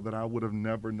 17 people that I would have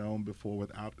never known before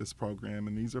without this program.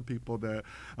 And these are people that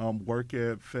work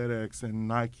at FedEx and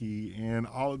Nike and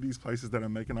all of these places that are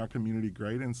making our community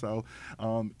great. And so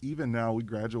even now, we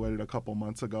graduated a couple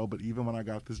months ago, but even when I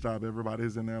got this job,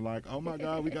 everybody's in there like, oh my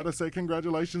God, we got to say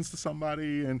congratulations to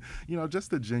somebody. And,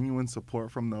 just the genuine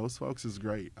support from those folks is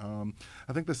great.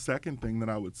 I think the second thing that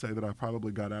I would say that I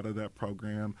probably got out of that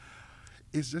program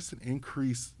it's just an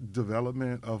increased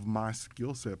development of my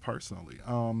skill set personally.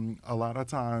 A lot of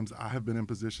times I have been in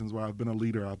positions where I've been a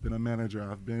leader, I've been a manager,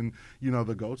 I've been,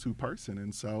 the go-to person.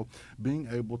 And so being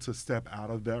able to step out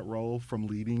of that role from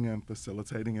leading and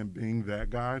facilitating and being that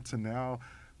guy to now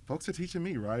folks are teaching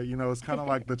me, right? It's kind of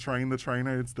like the train the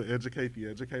trainer, it's the educate the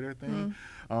educator thing.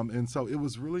 And so it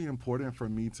was really important for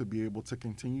me to be able to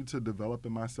continue to develop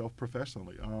in myself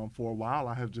professionally. For a while,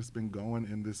 I have just been going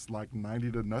in this like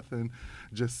 90 to nothing,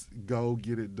 just go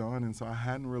get it done. And so I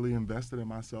hadn't really invested in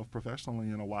myself professionally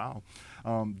in a while.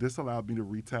 This allowed me to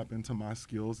retap into my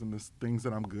skills and the things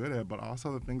that I'm good at, but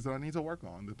also the things that I need to work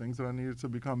on, the things that I needed to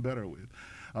become better with.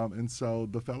 And so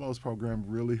the Fellows program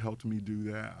really helped me do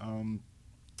that.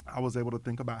 I was able to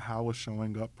think about how I was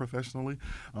showing up professionally.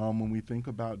 When we think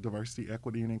about diversity,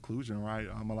 equity, and inclusion, right?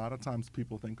 A lot of times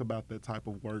people think about that type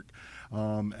of work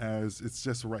as it's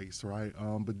just race, right?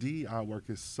 But DEI work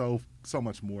is so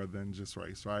much more than just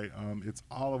race, right? It's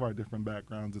all of our different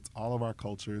backgrounds, it's all of our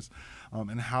cultures,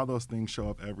 and how those things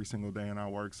show up every single day in our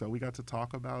work. So we got to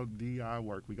talk about DEI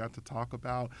work. We got to talk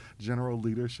about general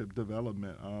leadership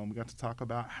development. We got to talk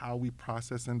about how we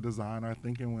process and design our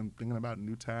thinking when thinking about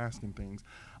new tasks and things.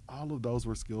 All of those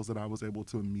were skills that I was able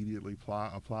to immediately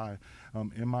apply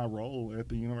in my role at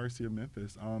the University of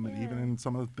Memphis, and even in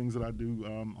some of the things that I do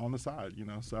on the side,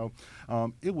 So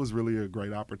it was really a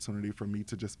great opportunity for me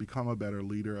to just become a better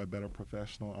leader, a better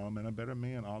professional, and a better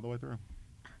man all the way through.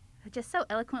 Just so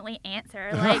eloquently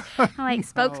answer, like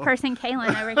spokesperson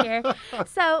Kaylin over here.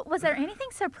 So was there anything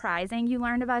surprising you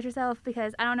learned about yourself?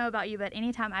 Because I don't know about you, but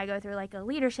anytime I go through like a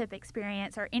leadership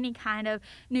experience or any kind of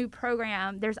new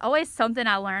program, there's always something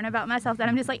I learn about myself that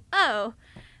I'm just like, oh,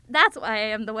 that's why I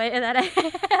am the way that I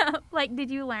am. Like, did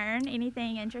you learn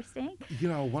anything interesting?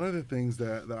 One of the things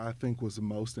that I think was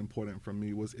most important for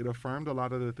me was it affirmed a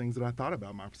lot of the things that I thought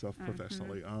about myself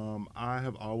professionally. I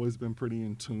have always been pretty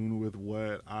in tune with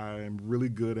what I'm really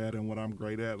good at and what I'm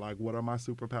great at. Like, what are my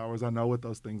superpowers? I know what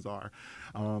those things are.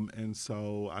 And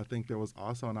so I think there was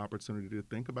also an opportunity to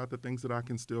think about the things that I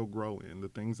can still grow in, the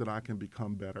things that I can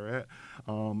become better at.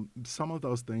 Some of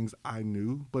those things I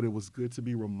knew, but it was good to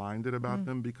be reminded about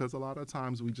them because a lot of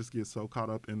times we just get so caught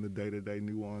up in the day-to-day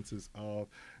nuances of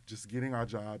just getting our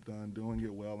job done, doing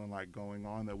it well, and like going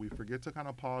on that we forget to kind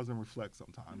of pause and reflect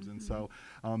sometimes. And so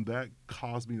that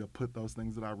caused me to put those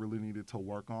things that I really needed to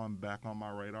work on back on my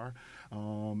radar,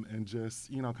 and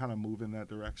just, kind of move in that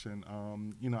direction.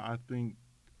 I think,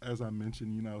 as I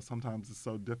mentioned, sometimes it's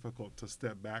so difficult to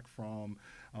step back from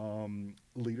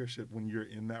leadership when you're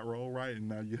in that role, right? And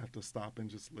now you have to stop and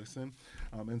just listen.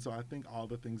 And so I think all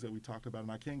the things that we talked about,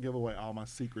 and I can't give away all my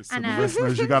secrets to the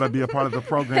listeners. You got to be a part of the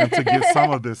program to get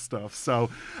some of this stuff. So,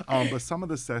 but some of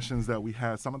the sessions that we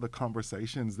had, some of the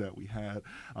conversations that we had,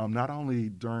 not only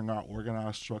during our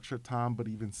organized structured time, but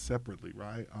even separately,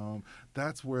 right?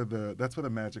 That's where the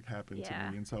magic happened to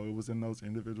me. And so it was in those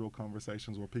individual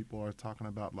conversations where people are talking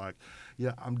about like,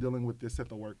 yeah, I'm dealing with this at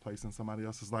the workplace, and somebody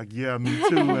else is like, yeah, me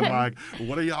too. And like,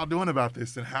 what are y'all doing about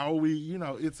this? And how are we,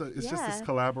 it's just this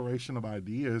collaboration of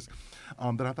ideas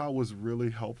that I thought was really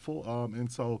helpful. And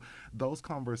so those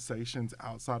conversations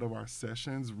outside of our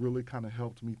sessions really kind of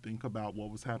helped me think about what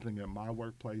was happening at my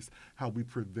workplace, how we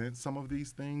prevent some of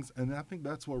these things. And I think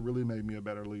that's what really made me a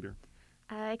better leader.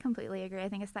 I completely agree. I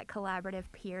think it's that collaborative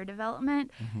peer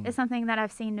development is something that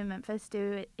I've seen New Memphis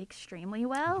do extremely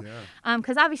well.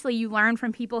 Because obviously you learn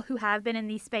from people who have been in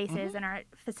these spaces and are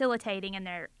facilitating and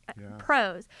they're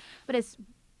pros. But it's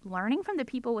learning from the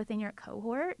people within your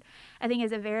cohort, I think,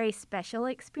 is a very special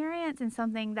experience and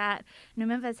something that New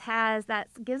Memphis has that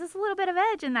gives us a little bit of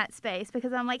edge in that space,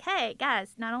 because I'm like, hey,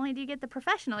 guys, not only do you get the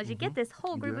professionals, you get this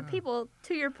whole group of people,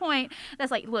 to your point, that's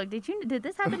like, look, did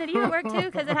this happen to you at work too?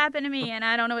 Because it happened to me and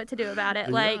I don't know what to do about it.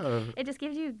 Like, it just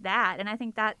gives you that. And I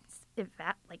think that's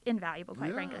invaluable,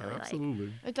 quite frankly.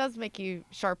 Absolutely. It does make you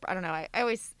sharp. I don't know. I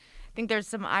always think there's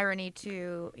some irony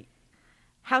to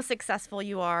how successful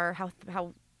you are,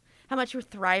 how much you're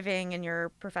thriving in your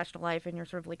professional life and your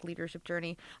sort of like leadership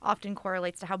journey often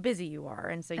correlates to how busy you are.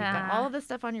 And so you've got all of this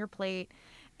stuff on your plate.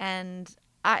 And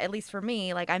at least for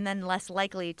me, like, I'm then less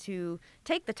likely to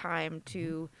take the time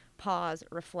to pause,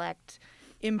 reflect,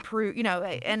 improve,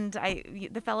 and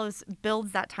the Fellows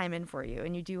builds that time in for you.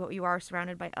 And you are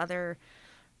surrounded by other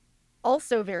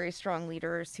also very strong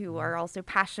leaders who are also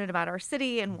passionate about our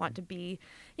city and want to be,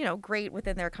 great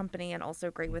within their company and also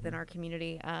great within our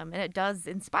community. And it does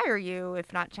inspire you,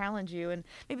 if not challenge you. And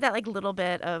maybe that like little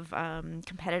bit of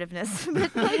competitiveness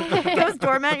that goes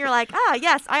dormant. You're like,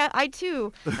 yes, I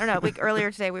too. I don't know.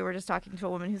 Earlier today, we were just talking to a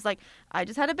woman who's like, I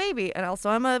just had a baby. And also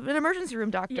I'm an emergency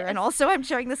room doctor. Yes. And also I'm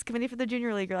chairing this committee for the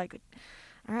Junior League. You're like,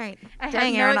 all right,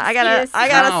 dang, Aaron, I gotta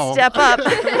step up.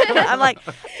 I'm like,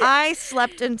 I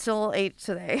slept until 8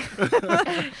 today.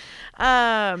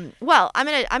 Well, I'm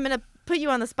gonna put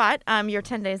you on the spot. You're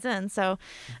 10 days in, so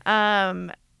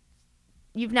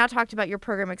you've now talked about your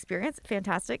program experience.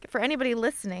 Fantastic. For anybody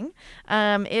listening,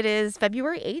 it is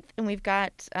February 8th, and we've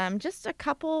got just a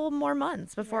couple more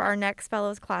months before our next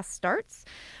fellows class starts,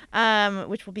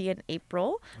 which will be in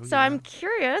April. I'm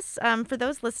curious, for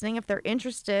those listening, if they're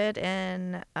interested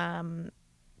in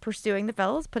pursuing the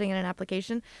fellows, putting in an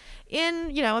application,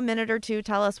 in a minute or two,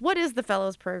 tell us, what is the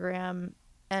fellows program?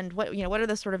 And what are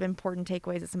the sort of important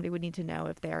takeaways that somebody would need to know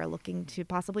if they are looking to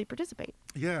possibly participate?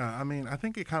 Yeah, I mean, I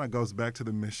think it kind of goes back to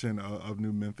the mission of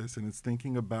New Memphis, and it's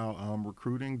thinking about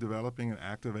recruiting, developing, and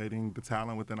activating the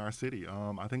talent within our city.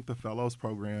 I think the Fellows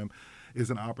program is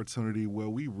an opportunity where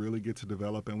we really get to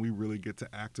develop and we really get to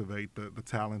activate the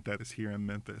talent that is here in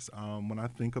Memphis. When I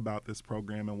think about this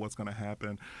program and what's going to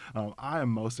happen, I am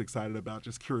most excited about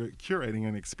just curating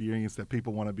an experience that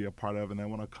people want to be a part of and they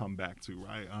want to come back to,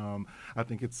 right? I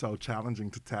think it's so challenging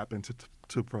to tap into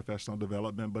to professional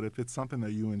development, but if it's something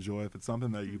that you enjoy, if it's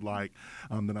something that you like,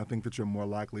 then I think that you're more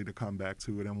likely to come back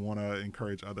to it and want to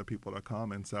encourage other people to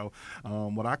come. And so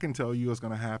what I can tell you is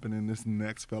going to happen in this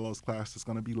next fellows class that's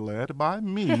going to be led by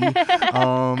me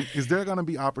is there going to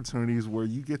be opportunities where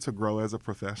you get to grow as a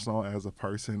professional, as a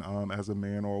person, as a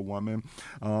man or a woman,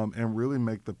 and really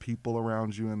make the people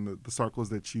around you and the circles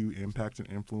that you impact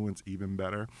and influence even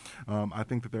better. I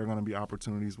think that there are going to be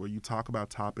opportunities where you talk about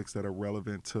topics that are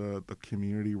relevant to the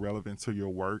community, relevant to your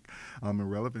work,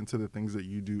 and relevant to the things that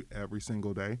you do every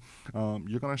single day.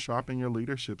 You're going to sharpen your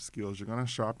leadership skills. You're going to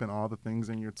sharpen all the things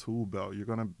in your tool belt. You're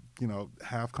going to,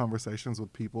 have conversations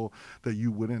with people that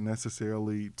you wouldn't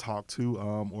necessarily talk to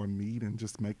or meet, and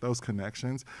just make those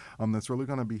connections. That's really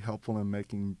going to be helpful in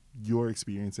making your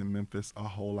experience in Memphis a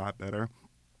whole lot better.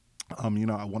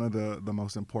 One of the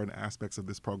most important aspects of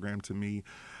this program to me,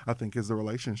 I think, is the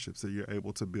relationships that you're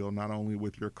able to build, not only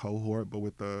with your cohort, but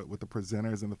with the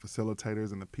presenters and the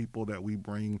facilitators and the people that we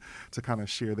bring to kind of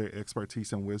share their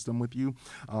expertise and wisdom with you.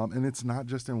 And it's not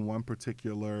just in one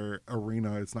particular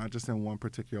arena. It's not just in one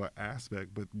particular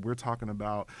aspect, but we're talking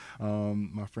about,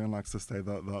 my friend likes to say,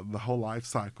 the whole life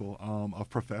cycle of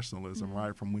professionalism,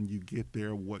 right? From when you get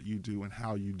there, what you do and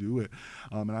how you do it.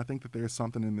 And I think that there's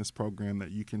something in this program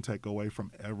that you can take away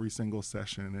from every single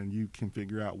session, and you can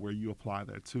figure out where you apply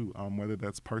that to, whether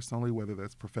that's personally, whether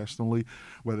that's professionally,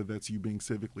 whether that's you being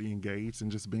civically engaged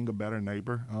and just being a better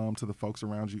neighbor to the folks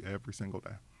around you every single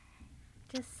day.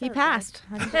 Just so he passed.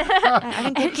 good. I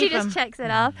think And she just checks it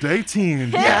off. Day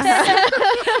 10. Yes.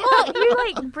 Well,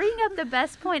 you bring up the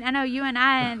best point. I know you and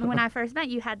I, when I first met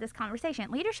you, had this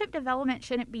conversation. Leadership development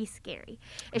shouldn't be scary.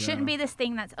 It shouldn't be this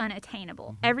thing that's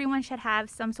unattainable. Everyone should have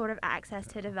some sort of access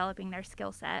to developing their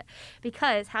skill set,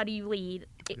 because how do you lead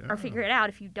or figure it out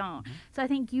if you don't? So I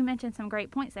think you mentioned some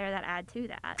great points there that add to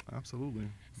that. Absolutely.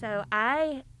 So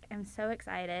I am so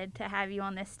excited to have you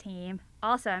on this team.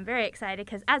 Also, I'm very excited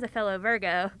because as a fellow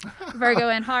Virgo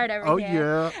in heart over here.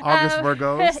 Oh, yeah. August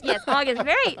Virgos. Yes, August.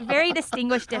 Very, very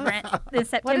distinguished, different than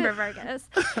September Virgos.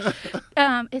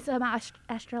 It's my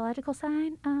astrological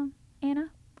sign, Anna.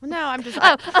 No, I'm just.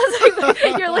 I was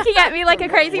like, you're looking at me like a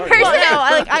crazy person.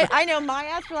 Well, no, I know my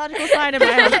astrological sign and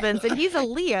my husband's, and he's a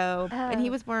Leo, and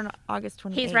he was born August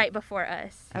 28th. He's right before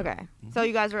us. Okay, so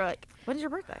you guys are like, when is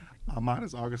your birthday? Mine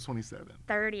is August 27th.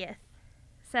 30th.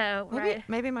 So, right.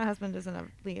 Maybe my husband isn't a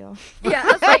Leo. Yeah,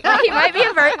 I was like, he might be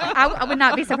a Virgo. I would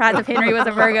not be surprised if Henry was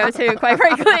a Virgo too, quite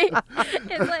frankly.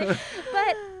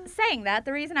 But saying that,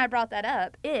 the reason I brought that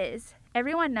up is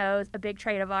everyone knows a big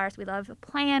trait of ours. We love a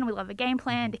plan. We love a game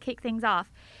plan to kick things off.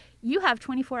 You have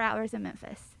 24 hours in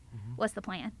Memphis. What's the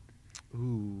plan?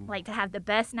 Ooh. To have the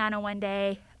best 901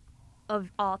 day of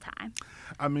all time.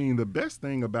 I mean, the best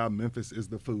thing about Memphis is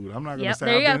the food. I'm not going to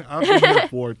say I've been here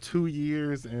for 2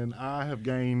 years, and I have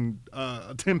gained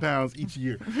 10 pounds each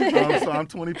year. So I'm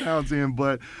 20 pounds in.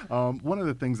 But one of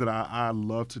the things that I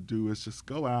love to do is just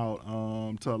go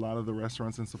out to a lot of the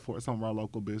restaurants and support some of our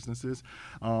local businesses.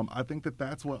 I think that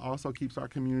that's what also keeps our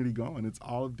community going. It's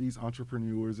all of these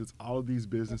entrepreneurs. It's all of these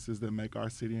businesses that make our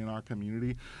city and our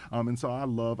community. And so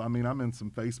I'm in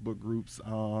some Facebook groups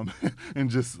and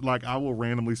just I will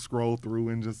randomly scroll through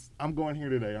and just, I'm going here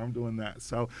today, I'm doing that.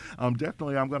 So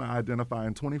definitely I'm going to identify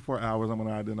in 24 hours, I'm going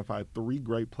to identify 3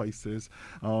 great places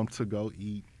to go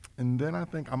eat. And then I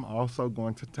think I'm also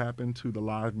going to tap into the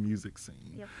live music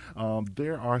scene. Yep.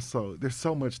 There's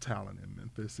so much talent in Memphis.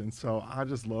 Memphis. And so I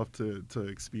just love to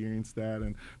experience that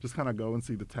and just kind of go and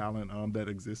see the talent that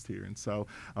exists here. And so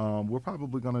we're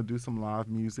probably going to do some live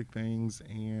music things.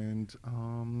 And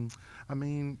I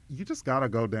mean, you just got to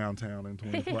go downtown in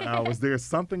 24 hours. There's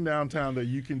something downtown that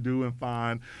you can do and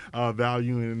find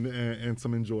value in and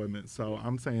some enjoyment. So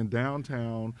I'm saying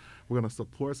downtown, we're going to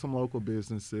support some local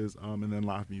businesses and then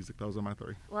live music. Those are my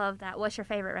three. Love that. What's your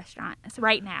favorite restaurant? It's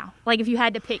right now. Like if you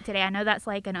had to pick today, I know that's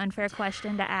like an unfair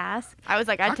question to ask. I was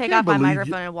like, I'd I take can't off my believe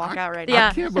microphone you- and walk out right Yeah.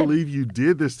 I can't believe you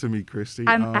did this to me, Christy.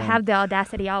 I have the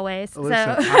audacity always.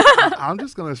 Listen, So I'm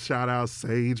just gonna shout out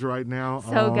Sage right now.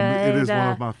 So It is good. one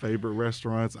of my favorite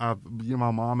restaurants.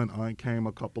 My mom and aunt came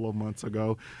a couple of months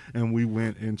ago, and we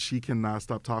went, and she cannot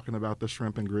stop talking about the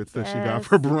shrimp and grits that she got Yes.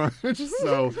 for brunch.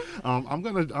 So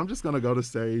I'm just gonna go to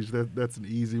Sage. That's an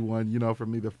easy one. You know, for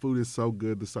me, the food is so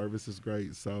good, the service is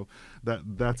great. So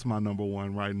that's my number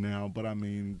one right now. But I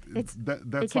mean, It's-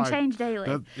 that's it can like, change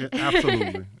daily.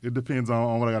 Absolutely, it depends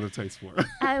on what I got to taste for.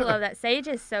 I love that. Sage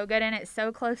is so good and it's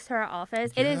so close to our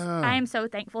office. It is. Yeah. I am so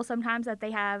thankful sometimes that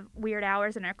they have weird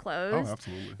hours and are Oh, closed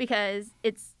absolutely. because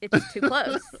it's just too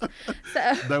close.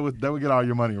 So That would get all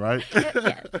your money, right?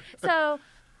 yeah. So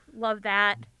love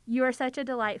that. You are such a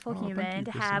delightful Oh, thank human you,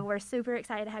 to Chrissy. have. We're super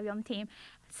excited to have you on the team.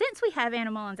 Since we have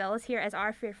Anna Mullenzellis here as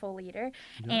our fearful leader,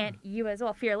 and you as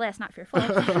well, fearless, not fearful. I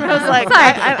was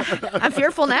like, I'm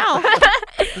fearful now.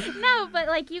 No, but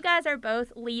like you guys are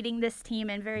both leading this team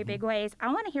in very big ways. I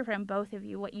want to hear from both of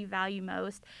you what you value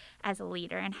most as a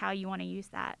leader and how you want to use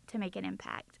that to make an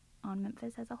impact on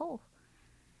Memphis as a whole.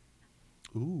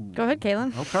 Ooh. Go ahead,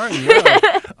 Kaylin. Okay,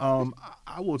 yeah.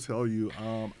 I will tell you,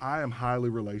 I am highly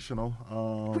relational.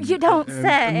 You don't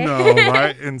say. No,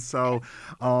 right? And so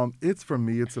it's for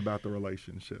me, it's about the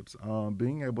relationships.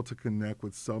 Being able to connect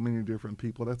with so many different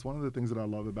people, that's one of the things that I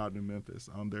love about New Memphis.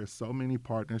 There's so many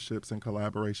partnerships and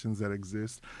collaborations that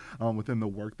exist within the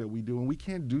work that we do, and we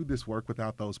can't do this work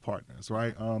without those partners,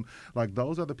 right? Like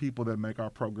those are the people that make our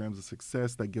programs a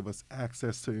success, that give us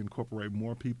access to incorporate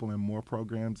more people in more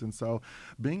programs. And so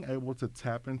being able to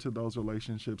tap into those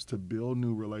relationships to build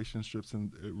new relationships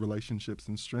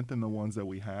and strengthen the ones that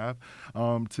we have,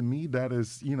 to me, that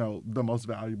is, the most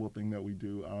valuable thing that we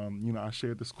do. I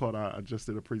shared this quote. I just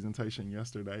did a presentation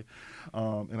yesterday,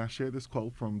 and I shared this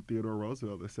quote from Theodore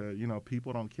Roosevelt that said,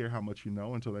 people don't care how much you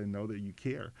know until they know that you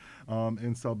care.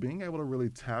 And so being able to really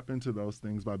tap into those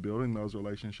things by building those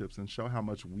relationships and show how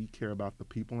much we care about the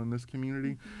people in this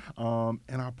community, and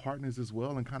our partners as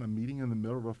well, and kind of meeting in the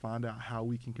middle to find out how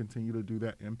we can continue to do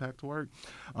that impact work.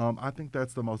 I think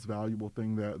that's the most valuable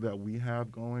thing that we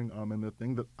have going, and the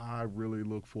thing that I really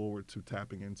look forward to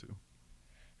tapping into.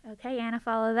 Okay, Anna,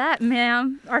 follow that,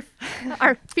 ma'am.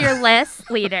 Our fearless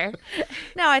leader.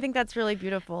 No, I think that's really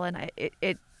beautiful, and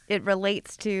it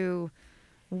relates to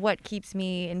what keeps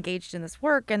me engaged in this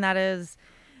work, and that is,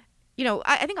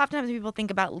 I think oftentimes when people think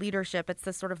about leadership, it's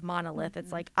this sort of monolith.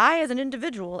 It's like, I as an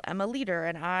individual am a leader,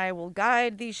 and I will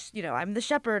guide these, I'm the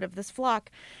shepherd of this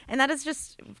flock, and that is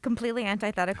just completely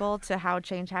antithetical to how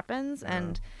change happens.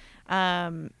 Yeah.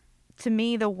 And to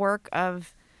me, the work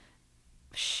of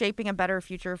shaping a better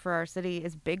future for our city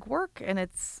is big work, and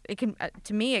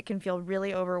to me it can feel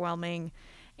really overwhelming,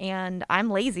 and I'm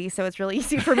lazy, so it's really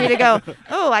easy for me to go,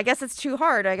 oh, I guess it's too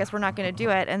hard, I guess we're not going to do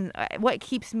it. And what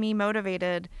keeps me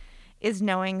motivated is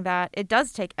knowing that it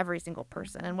does take every single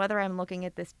person, and whether I'm looking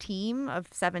at this team of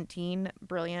 17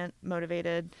 brilliant,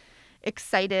 motivated,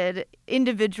 excited,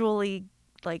 individually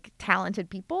like talented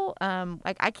people,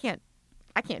 I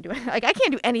can't do it. Like, I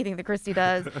can't do anything that Christy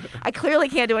does. I clearly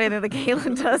can't do anything that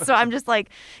Kaylin does. So I'm just like,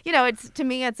 to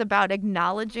me, it's about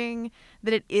acknowledging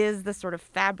that it is the sort of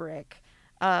fabric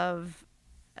of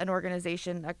an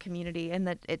organization, a community, and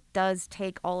that it does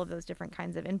take all of those different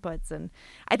kinds of inputs. And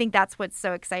I think that's what's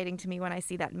so exciting to me when I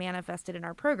see that manifested in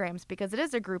our programs, because it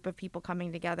is a group of people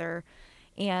coming together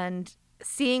and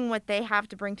seeing what they have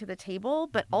to bring to the table.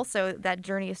 But also that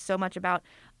journey is so much about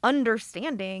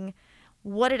understanding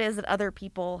what it is that other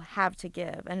people have to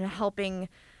give and helping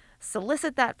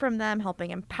solicit that from them,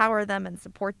 helping empower them and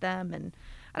support them. And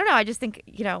I don't know, I just think,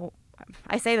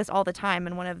 I say this all the time,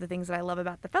 and one of the things that I love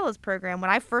about the Fellows Program, when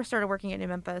I first started working at New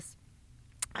Memphis,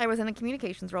 I was in a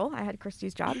communications role. I had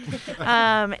Christy's job.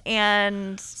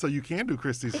 And So you can do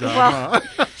Christy's job, Well,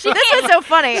 huh? She this can't, is so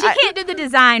funny. she can't do the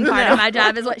design part of my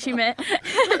job is what she meant.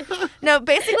 No,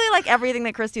 basically, like everything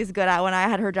that Christy's good at, when I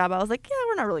had her job, I was like, yeah,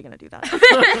 we're not really going to do that.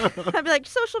 I'd be like,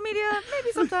 social media,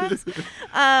 maybe sometimes.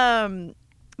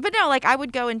 But no, like I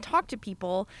would go and talk to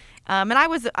people. And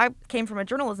I came from a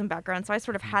journalism background, so I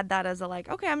sort of had that as a like,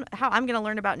 okay, I'm going to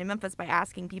learn about New Memphis by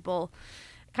asking people,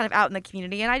 kind of out in the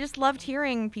community. And I just loved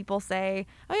hearing people say,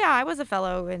 oh, yeah, I was a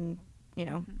fellow in,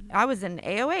 I was in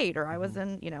AO8 or I was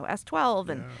in,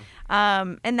 S12.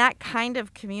 And that kind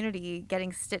of community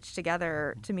getting stitched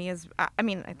together to me is, I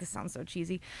mean, this sounds so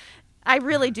cheesy. I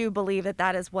really do believe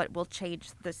that is what will change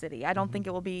the city. I don't think it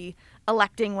will be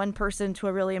electing one person to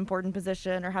a really important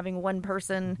position or having one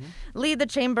person lead the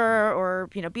chamber or,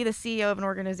 be the CEO of an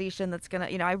organization that's going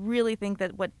to, I really think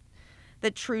that the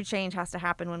true change has to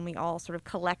happen when we all sort of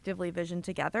collectively vision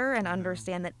together and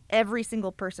understand that every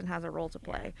single person has a role to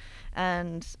play.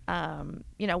 And,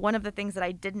 one of the things that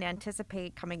I didn't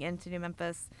anticipate coming into New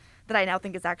Memphis that I now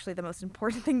think is actually the most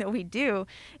important thing that we do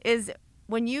is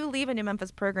when you leave a New Memphis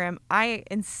program, I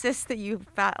insist that you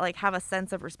have a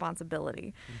sense of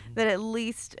responsibility. That at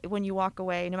least when you walk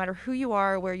away, no matter who you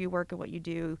are, where you work, and what you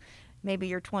do, maybe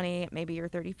you're 20, maybe you're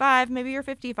 35, maybe you're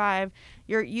 55,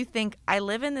 you think, I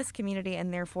live in this community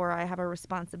and therefore I have a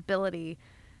responsibility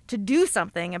to do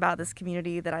something about this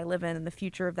community that I live in and the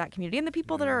future of that community and the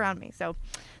people that are around me. So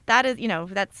that is,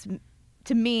 that's,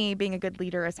 to me, being a good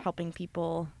leader is helping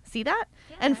people see that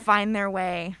and find their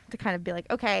way to kind of be like,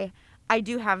 okay, I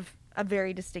do have a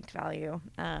very distinct value.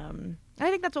 And I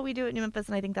think that's what we do at New Memphis,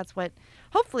 and I think that's what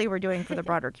hopefully we're doing for the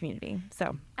broader community.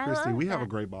 So, Christy, we have a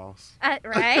great boss.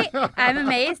 Right? I'm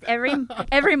amazed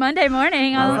every Monday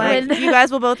morning. You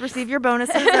guys will both receive your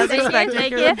bonuses as expected.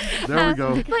 Thank you. There we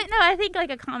go. But no, I think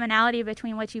a commonality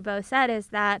between what you both said is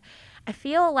that I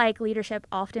feel like leadership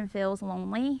often feels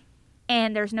lonely.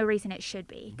 And there's no reason it should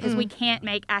be, because we can't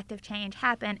make active change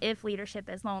happen if leadership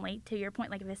is lonely. To your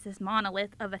point, if it's this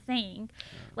monolith of a thing,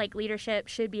 leadership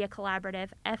should be a collaborative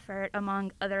effort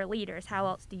among other leaders. How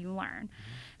else do you learn?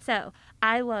 So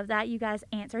I love that. You guys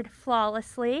answered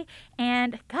flawlessly.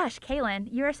 And gosh, Kaylin,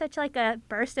 you are such a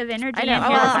burst of energy in here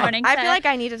this morning. I feel like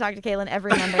I need to talk to Kaylin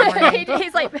every Monday morning.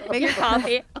 He's make your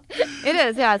coffee. It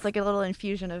is, yeah. It's like a little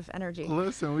infusion of energy.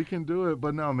 Listen, we can do it.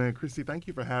 But no, man, Christy, thank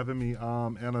you for having me.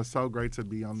 And it's so great to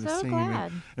be on this team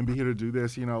and be here to do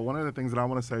this. One of the things that I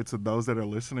want to say to those that are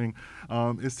listening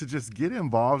is to just get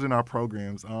involved in our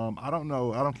programs. I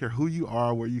don't care who you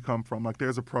are, where you come from.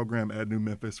 There's a program at New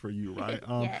Memphis for you, right?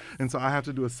 Yes. And so I have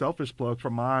to do a selfish plug for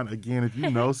mine. Again, if you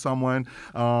know someone,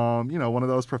 one of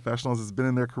those professionals has been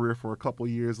in their career for a couple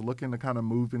years, looking to kind of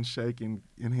move and shake and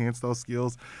enhance those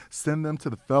skills, send them to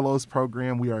the Fellows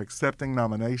program. We are accepting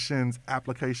nominations,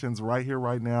 applications right here,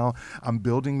 right now. I'm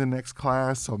building the next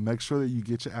class, so make sure that you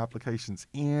get your applications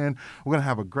in. We're going to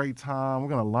have a great time. We're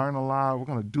going to learn a lot. We're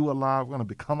going to do a lot. We're going to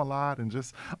become a lot and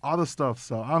just all the stuff.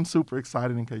 So I'm super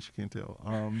excited, in case you can't tell.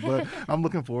 But I'm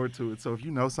looking forward to it. So if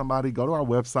you know somebody, go to our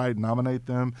website, nominate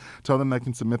them, tell them they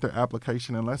can submit their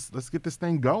application, and let's get this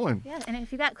thing going. Yeah, and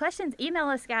if you got questions, email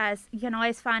us, guys. You can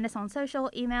always find us on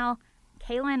social, email.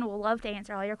 Kaylin will love to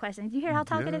answer all your questions. You hear how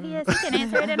talkative he is? He can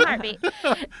answer it in a heartbeat.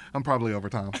 I'm probably over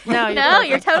time. No,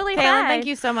 you're totally fine. Kaylin, thank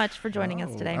you so much for joining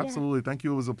us today. Absolutely. Yeah. Thank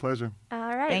you. It was a pleasure. All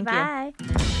right. Thank bye. You.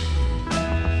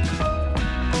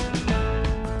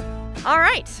 All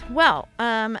right. Well,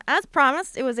 as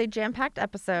promised, it was a jam-packed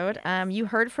episode. You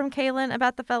heard from Kaylin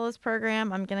about the Fellows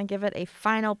program. I'm going to give it a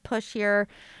final push here.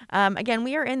 Again,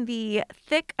 we are in the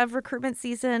thick of recruitment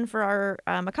season for our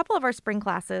a couple of our spring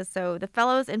classes. So the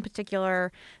Fellows in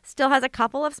particular still has a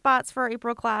couple of spots for our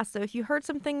April class. So if you heard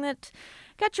something that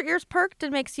got your ears perked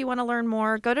and makes you want to learn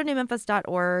more, go to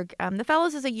newmemphis.org. The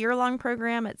Fellows is a year-long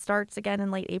program. It starts again in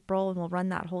late April and will run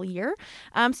that whole year.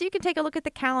 So you can take a look at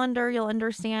the calendar. You'll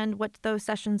understand what those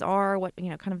sessions are, what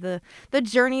kind of the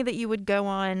journey that you would go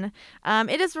on.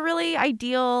 It is really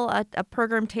ideal, a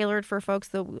program tailored for folks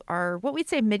that are what we'd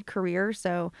say mid-career.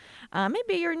 So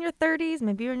maybe you're in your 30s,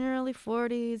 maybe you're in your early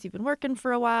 40s, you've been working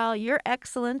for a while, you're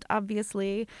excellent,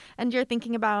 obviously, and you're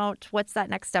thinking about what's that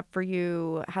next step for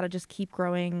you, how to just keep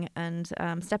growing and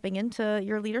stepping into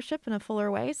your leadership in a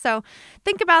fuller way. So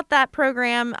think about that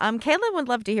program. Kaylin would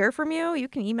love to hear from you. You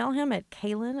can email him at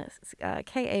Kaylin,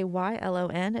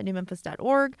 Kaylon at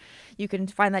newmemphis.org. You can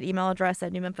find that email address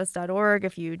at newmemphis.org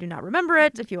if you do not remember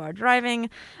it, if you are driving.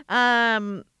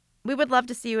 We would love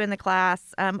to see you in the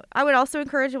class. I would also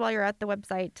encourage you while you're at the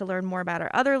website to learn more about our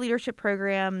other leadership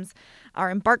programs, our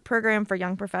Embark program for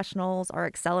young professionals, our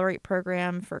Accelerate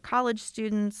program for college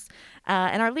students,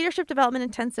 and our Leadership Development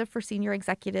Intensive for senior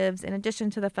executives. In addition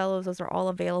to the Fellows, those are all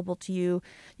available to you.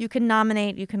 You can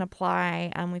nominate, you can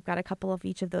apply. We've got a couple of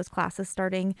each of those classes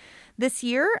starting this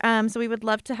year. So we would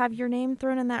love to have your name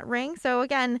thrown in that ring. So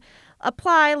again,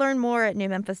 apply, learn more at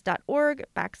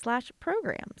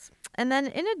newmemphis.org/programs. And then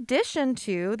in addition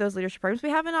to those leadership programs, we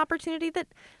have an opportunity that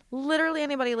literally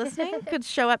anybody listening could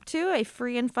show up to, a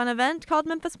free and fun event called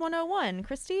Memphis 101.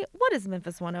 Christy, what is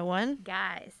Memphis 101?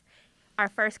 Guys, our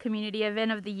first community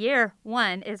event of the year.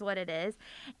 1 is what it is.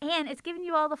 And it's giving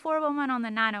you all the 411 on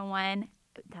the 901.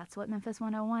 That's what Memphis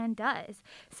 101 does.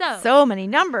 So many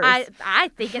numbers. I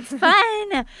think it's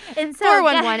fun. And so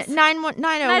 411,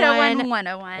 901,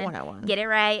 101. 101. Get it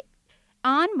right.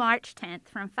 On March 10th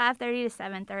from 5:30 to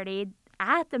 7:30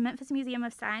 at the Memphis Museum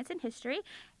of Science and History,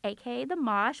 aka the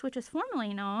MOSH, which was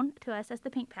formerly known to us as the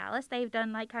Pink Palace. They've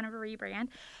done like kind of a rebrand.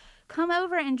 Come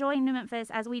over and join New Memphis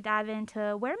as we dive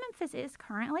into where Memphis is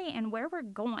currently and where we're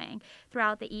going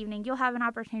throughout the evening. You'll have an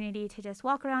opportunity to just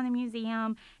walk around the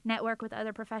museum, network with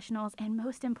other professionals, and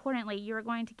most importantly, you're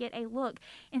going to get a look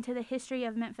into the history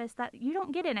of Memphis that you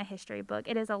don't get in a history book.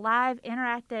 It is a live,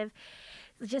 interactive,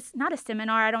 just not a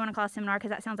seminar. I don't want to call it a seminar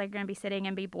because that sounds like you're going to be sitting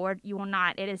and be bored. You will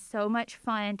not. It is so much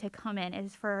fun to come in. It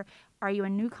is for, are you a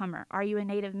newcomer? Are you a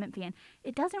native Memphian?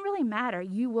 It doesn't really matter.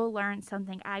 You will learn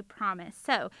something, I promise.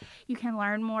 So you can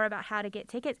learn more about how to get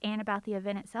tickets and about the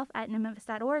event itself at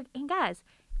newmemphis.org. And guys,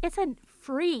 it's a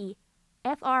free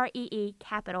FREE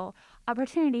capital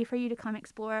opportunity for you to come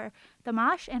explore the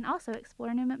MOSH and also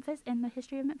explore New Memphis and the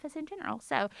history of Memphis in general.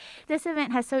 So this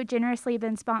event has so generously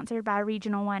been sponsored by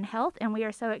Regional One Health, and we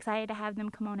are so excited to have them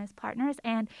come on as partners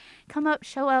and come up,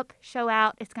 show out.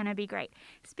 It's going to be great.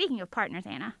 Speaking of partners,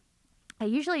 Anna, I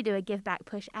usually do a give back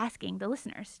push asking the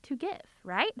listeners to give,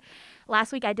 right?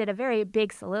 Last week I did a very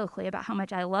big soliloquy about how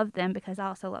much I love them because I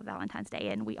also love Valentine's Day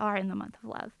and we are in the month of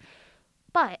love.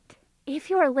 But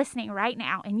if you are listening right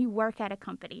now and you work at a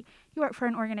company, you work for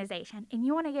an organization, and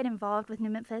you want to get involved with New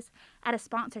Memphis at a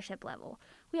sponsorship level,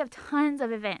 we have tons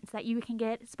of events that you can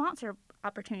get sponsor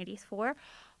opportunities for.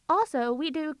 Also,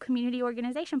 we do community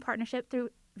organization partnership through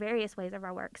various ways of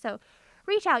our work. So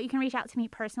reach out. You can reach out to me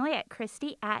personally at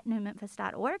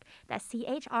Christy@newmemphis.org. That's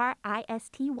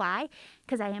CHRISTY,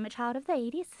 because I am a child of the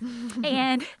 80s.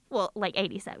 And, well, like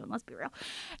 87, let's be real.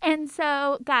 And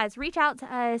so, guys, reach out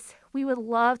to us. We would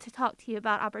love to talk to you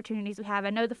about opportunities we have. I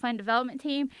know the fund development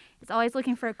team is always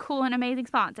looking for cool and amazing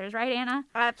sponsors, right, Anna?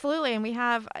 Absolutely. And we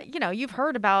have, you've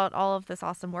heard about all of this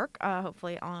awesome work,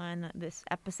 hopefully on this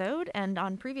episode and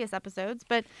on previous episodes.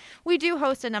 But we do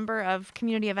host a number of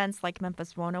community events like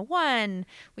Memphis 101.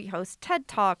 We host TED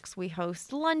Talks. We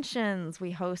host luncheons.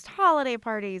 We host holiday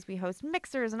parties. We host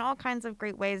mixers and all kinds of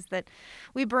great ways that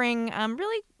we bring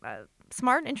really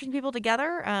smart, interesting people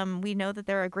together. We know that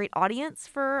they're a great audience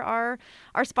for our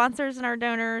sponsors and our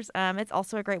donors. It's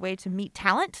also a great way to meet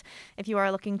talent. If you are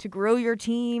looking to grow your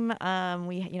team,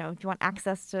 if you want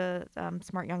access to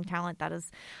smart young talent, that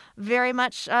is very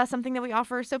much something that we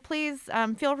offer. So please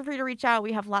feel free to reach out.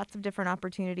 We have lots of different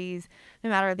opportunities, no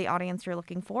matter the audience you're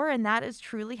looking for, and that is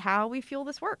truly how we fuel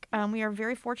this work. We are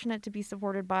very fortunate to be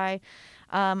supported by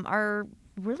our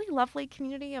really lovely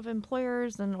community of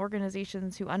employers and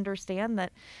organizations who understand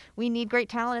that we need great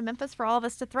talent in Memphis for all of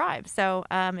us to thrive. So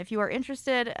if you are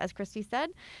interested, as Christy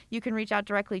said, you can reach out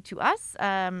directly to us,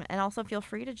 and also feel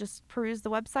free to just peruse the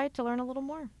website to learn a little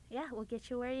more. Yeah, we'll get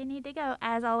you where you need to go.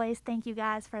 As always, thank you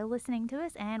guys for listening to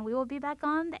us, and we will be back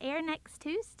on the air next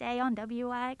Tuesday on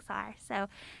WYXR. So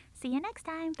see you next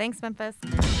time. Thanks, Memphis.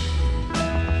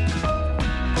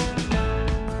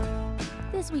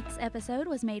 This week's episode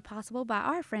was made possible by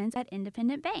our friends at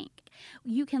Independent Bank.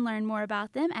 You can learn more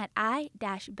about them at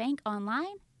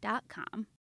i-bankonline.com.